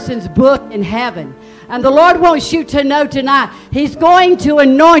person's book in heaven. And the Lord wants you to know tonight, He's going to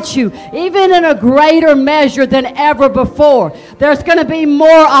anoint you even in a greater measure than ever before. There's going to be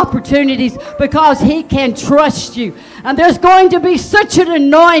more opportunities because He can trust you. And there's going to be such an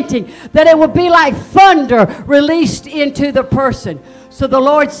anointing that it will be like thunder released into the person. So the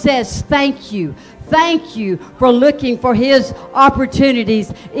Lord says, thank you. Thank you for looking for His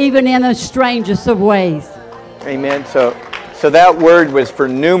opportunities even in the strangest of ways. Amen. So that word was for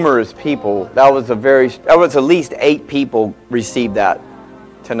numerous people. That was at least 8 people received that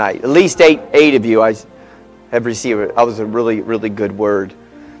tonight. At least eight of you I have received it. That was a really, really good word.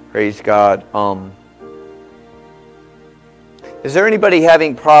 Praise God. Is there anybody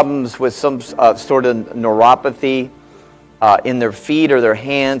having problems with some sort of neuropathy in their feet or their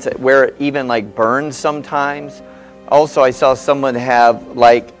hands, where it even like burns sometimes? Also, I saw someone have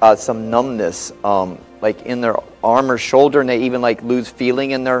like some numbness like in their arm or shoulder, and they even like lose feeling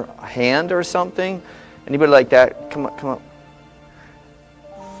in their hand or something. Anybody like that? Come up.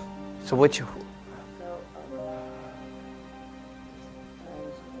 So what you?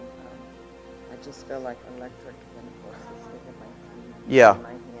 I just feel like electric impulses in my feet, yeah. in my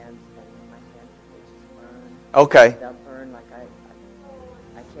hands, and my hands just burn. Okay. They'll burn like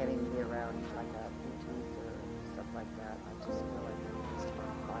I can't even be around like a Bluetooth or stuff like that. I just feel like I'm just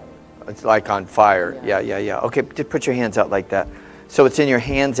on fire. It's like on fire. Yeah. Okay, just put your hands out like that. So it's in your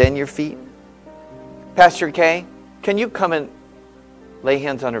hands and your feet. Pastor Kay, can you come and lay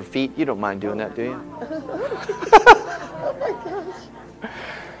hands on her feet? You don't mind doing that, do you? Oh my gosh.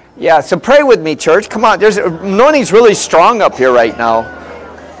 Yeah, so pray with me, church. Come on, anointing's really strong up here right now.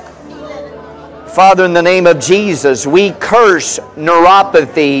 Father, in the name of Jesus, we curse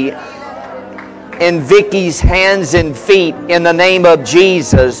neuropathy in Vicky's hands and feet in the name of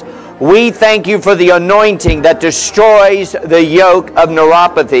Jesus. We thank you for the anointing that destroys the yoke of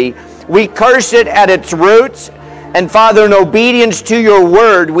neuropathy. We curse it at its roots. And Father, in obedience to your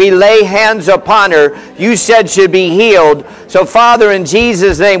word, we lay hands upon her. You said she'd be healed. So Father, in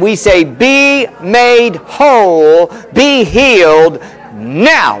Jesus' name, we say, be made whole, be healed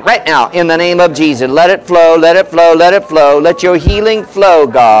now, right now, in the name of Jesus. Let it flow, let it flow, let it flow. Let your healing flow,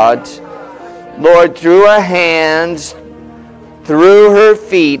 God. Lord, through her hands, through her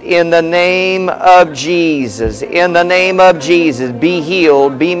feet, in the name of Jesus. In the name of Jesus, be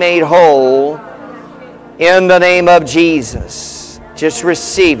healed, be made whole. In the name of Jesus. Just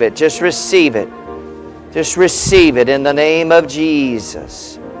receive it. Just receive it. Just receive it in the name of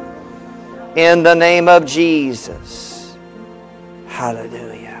Jesus. In the name of Jesus.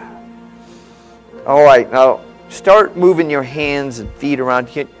 Hallelujah. All right, now start moving your hands and feet around.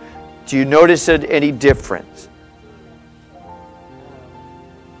 Do you notice any difference?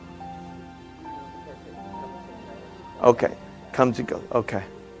 Okay. Comes and goes. Okay.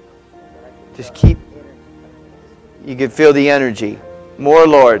 Just keep. You can feel the energy. More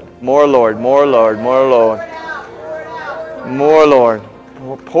Lord, more Lord, more Lord, more Lord. More Lord.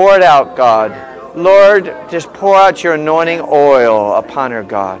 Pour it out, God. Lord, just pour out your anointing oil upon her,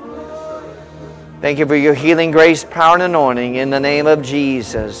 God. Thank you for your healing grace, power, and anointing in the name of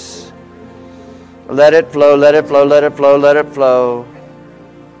Jesus. Let it flow, let it flow, let it flow, let it flow.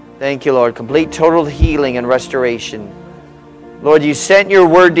 Thank you, Lord. Complete total healing and restoration. Lord, you sent your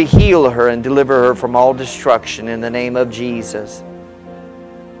word to heal her and deliver her from all destruction in the name of Jesus.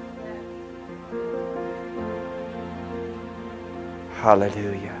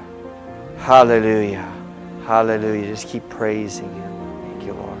 Hallelujah. Hallelujah. Hallelujah. Just keep praising him. Thank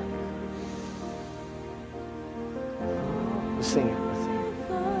you, Lord. Let's sing it. Let's sing it.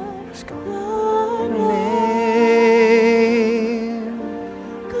 Let's go.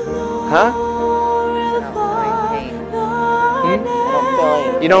 Huh?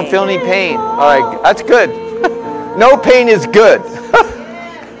 You don't feel any pain. All right, that's good. No pain is good.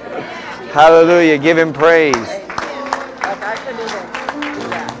 Hallelujah. Give him praise. All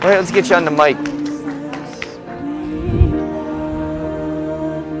right, let's get you on the mic.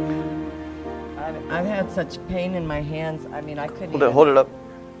 I've had such pain in my hands. I mean, I couldn't Hold it up.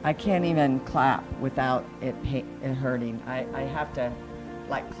 I can't even clap without it hurting. I have to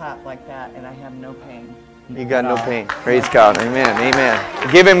clap like that, and I have no pain. You got no pain. Praise God. Amen. Amen.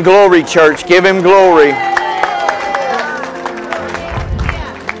 Give him glory, church. Give him glory.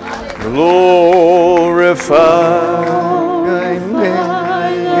 Glorify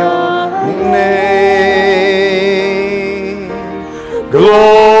your name.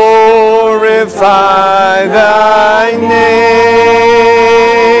 Glorify thy name.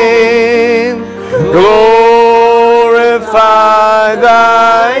 Glorify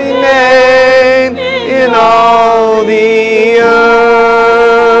thy name in all the earth.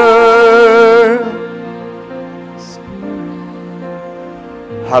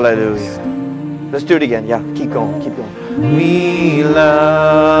 Hallelujah. Let's do it again. Yeah, keep going, keep going. We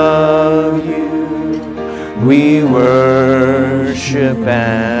love you. We worship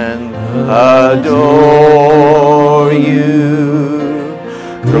and adore you.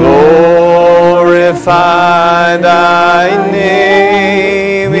 Glorify thy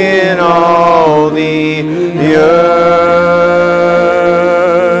name in all the earth.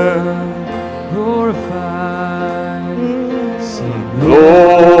 Glorify, sing.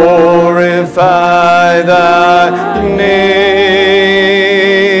 Glorify thy name.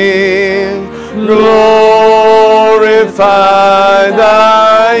 Glorify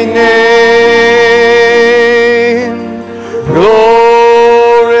thy name. Glorify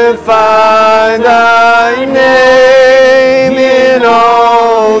thy name in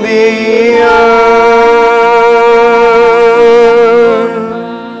all the earth.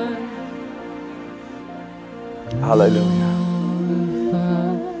 Hallelujah.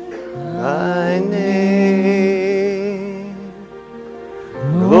 Thy name.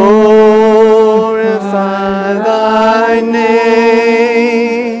 Glorify thy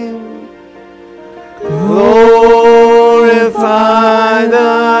name. Glorify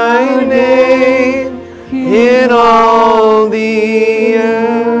thy name in all the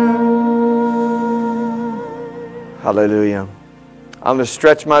earth. Hallelujah. I'm going to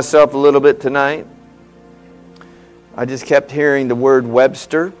stretch myself a little bit tonight. I just kept hearing the word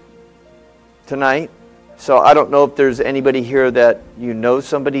Webster tonight. So I don't know if there's anybody here that you know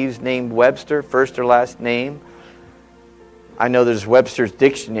somebody who's named Webster, first or last name. I know there's Webster's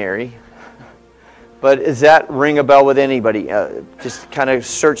dictionary. But does that ring a bell with anybody? Just kind of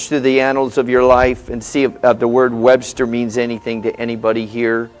search through the annals of your life and see if the word Webster means anything to anybody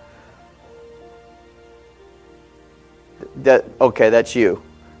here. Okay, that's you.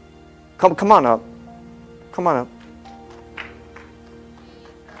 Come on up. Come on up.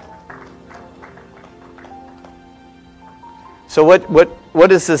 So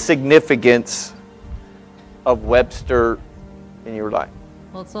what is the significance of Webster in your life?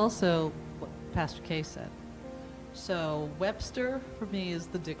 Well, it's also what Pastor Kay said. So Webster for me is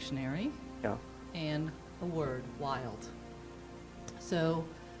the dictionary. Yeah. And the word wild. So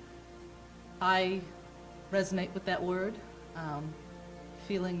I resonate with that word,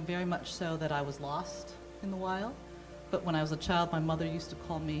 feeling very much so that I was lost in the wild. But when I was a child, my mother used to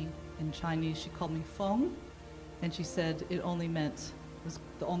call me, in Chinese, she called me Feng. And she said it only meant, was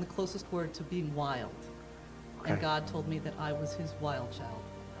the only closest word to being wild. Okay. And God told me that I was his wild child,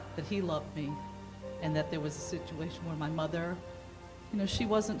 that he loved me, and that there was a situation where my mother, she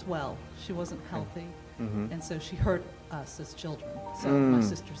wasn't well, she wasn't healthy, and so she hurt us as children, so my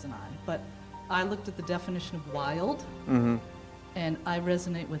sisters and I. But I looked at the definition of wild, and I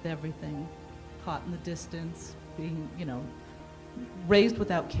resonate with everything, caught in the distance, being, raised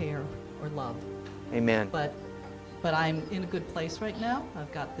without care or love. Amen. But I'm in a good place right now.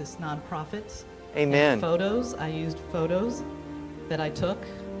 I've got this nonprofit. Amen. And photos. I used photos that I took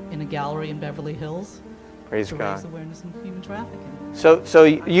in a gallery in Beverly Hills. Praise to God. raise awareness of human trafficking. So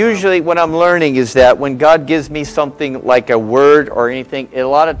usually what I'm learning is that when God gives me something like a word or anything, a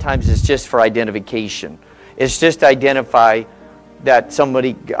lot of times it's just for identification. It's just to identify that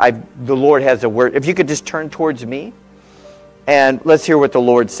somebody, the Lord has a word. If you could just turn towards me and let's hear what the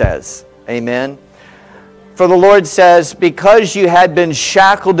Lord says. Amen. For the Lord says, because you had been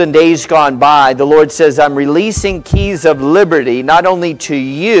shackled in days gone by, the Lord says, I'm releasing keys of liberty, not only to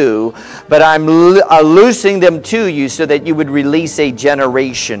you, but I'm loosing them to you so that you would release a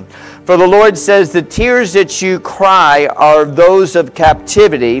generation. For the Lord says, the tears that you cry are those of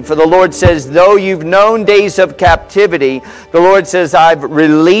captivity. For the Lord says, though you've known days of captivity, the Lord says, I've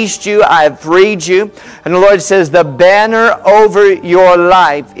released you, I've freed you. And the Lord says, the banner over your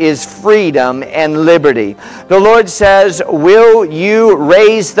life is freedom and liberty. The Lord says, will you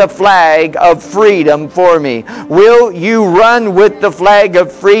raise the flag of freedom for me? Will you run with the flag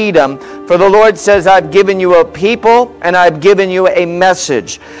of freedom? For the Lord says, I've given you a people and I've given you a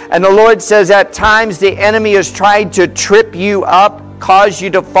message. And the Lord says at times the enemy has tried to trip you up, cause you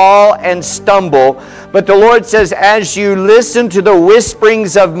to fall and stumble. But the Lord says, as you listen to the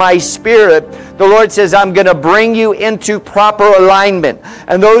whisperings of my Spirit, the Lord says, I'm going to bring you into proper alignment.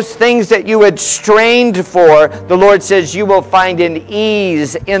 And those things that you had strained for, the Lord says, you will find an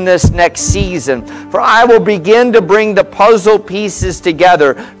ease in this next season. For I will begin to bring the puzzle pieces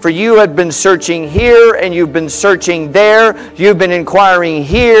together. For you have been searching here and you've been searching there. You've been inquiring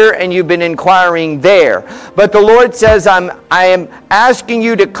here and you've been inquiring there. But the Lord says, I am asking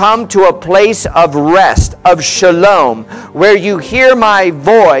you to come to a place of rest, of shalom, where you hear my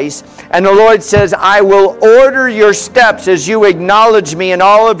voice. And the Lord says, I will order your steps as you acknowledge me in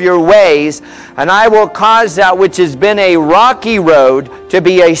all of your ways, and I will cause that which has been a rocky road to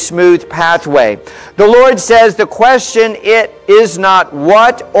be a smooth pathway. The Lord says the question it is not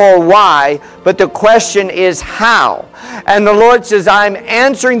what or why, but the question is how. And the Lord says, I'm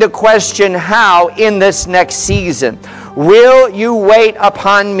answering the question how in this next season. Will you wait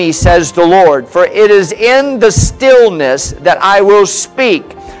upon me, says the Lord, for it is in the stillness that I will speak,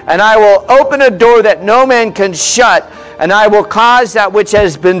 and I will open a door that no man can shut, and I will cause that which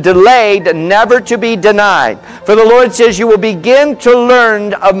has been delayed never to be denied. For the Lord says, you will begin to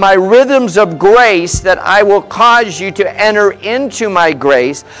learn of my rhythms of grace, that I will cause you to enter into my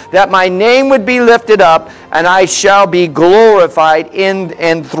grace, that my name would be lifted up, and I shall be glorified in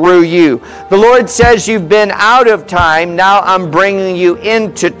and through you. The Lord says, you've been out of time, now I'm bringing you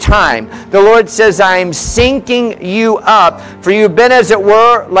into time. The Lord says, I am sinking you up, for you've been, as it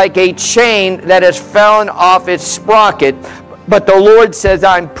were, like a chain that has fallen off its sprocket. But the Lord says,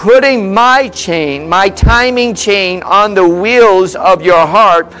 I'm putting my chain, my timing chain, on the wheels of your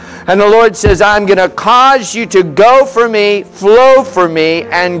heart. And the Lord says, I'm going to cause you to go for me, flow for me,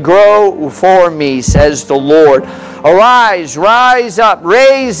 and grow for me, says the Lord. Arise, rise up,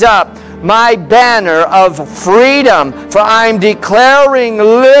 raise up my banner of freedom, for I'm declaring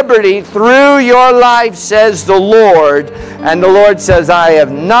liberty through your life, says the Lord. And the Lord says, I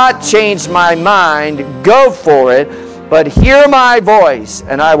have not changed my mind. Go for it. But hear my voice,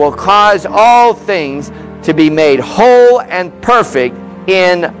 and I will cause all things to be made whole and perfect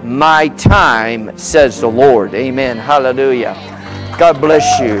in my time, says the Lord. Amen. Hallelujah. God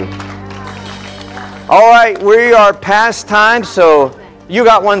bless you. All right, we are past time, so you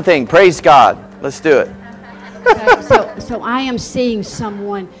got one thing. Praise God. Let's do it. So I am seeing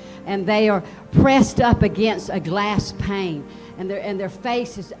someone, and they are pressed up against a glass pane, and their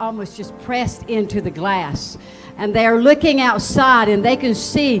face is almost just pressed into the glass. And they are looking outside, and they can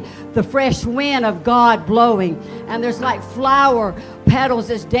see the fresh wind of God blowing. And there's like flower petals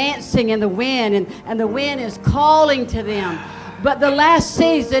that's dancing in the wind, and the wind is calling to them. But the last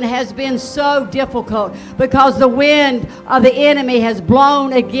season has been so difficult because the wind of the enemy has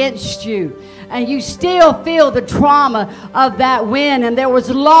blown against you. And you still feel the trauma of that wind. And there was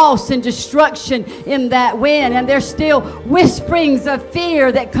loss and destruction in that wind. And there's still whisperings of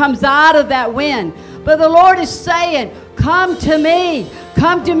fear that comes out of that wind. But the Lord is saying, come to me.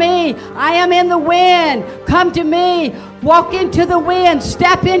 Come to me. I am in the wind. Come to me. Walk into the wind.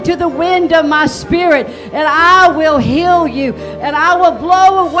 Step into the wind of my spirit. And I will heal you. And I will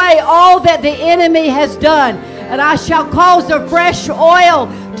blow away all that the enemy has done. And I shall cause a fresh oil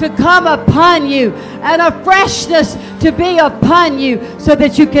to come upon you, and a freshness to be upon you, so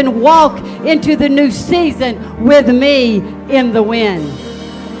that you can walk into the new season with me in the wind.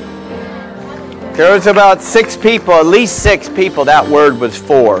 There was about 6 people, at least 6 people. That word was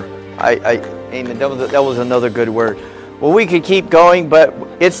 4. Amen. That was another good word. Well, we could keep going, but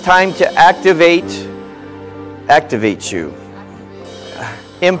it's time to activate you.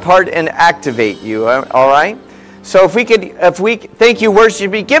 Impart and activate you. All right? So if we thank you,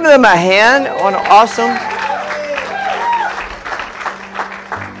 worship, give them a hand on awesome.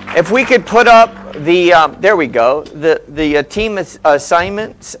 If we could put up the there we go, the team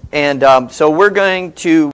assignments, and so we're going to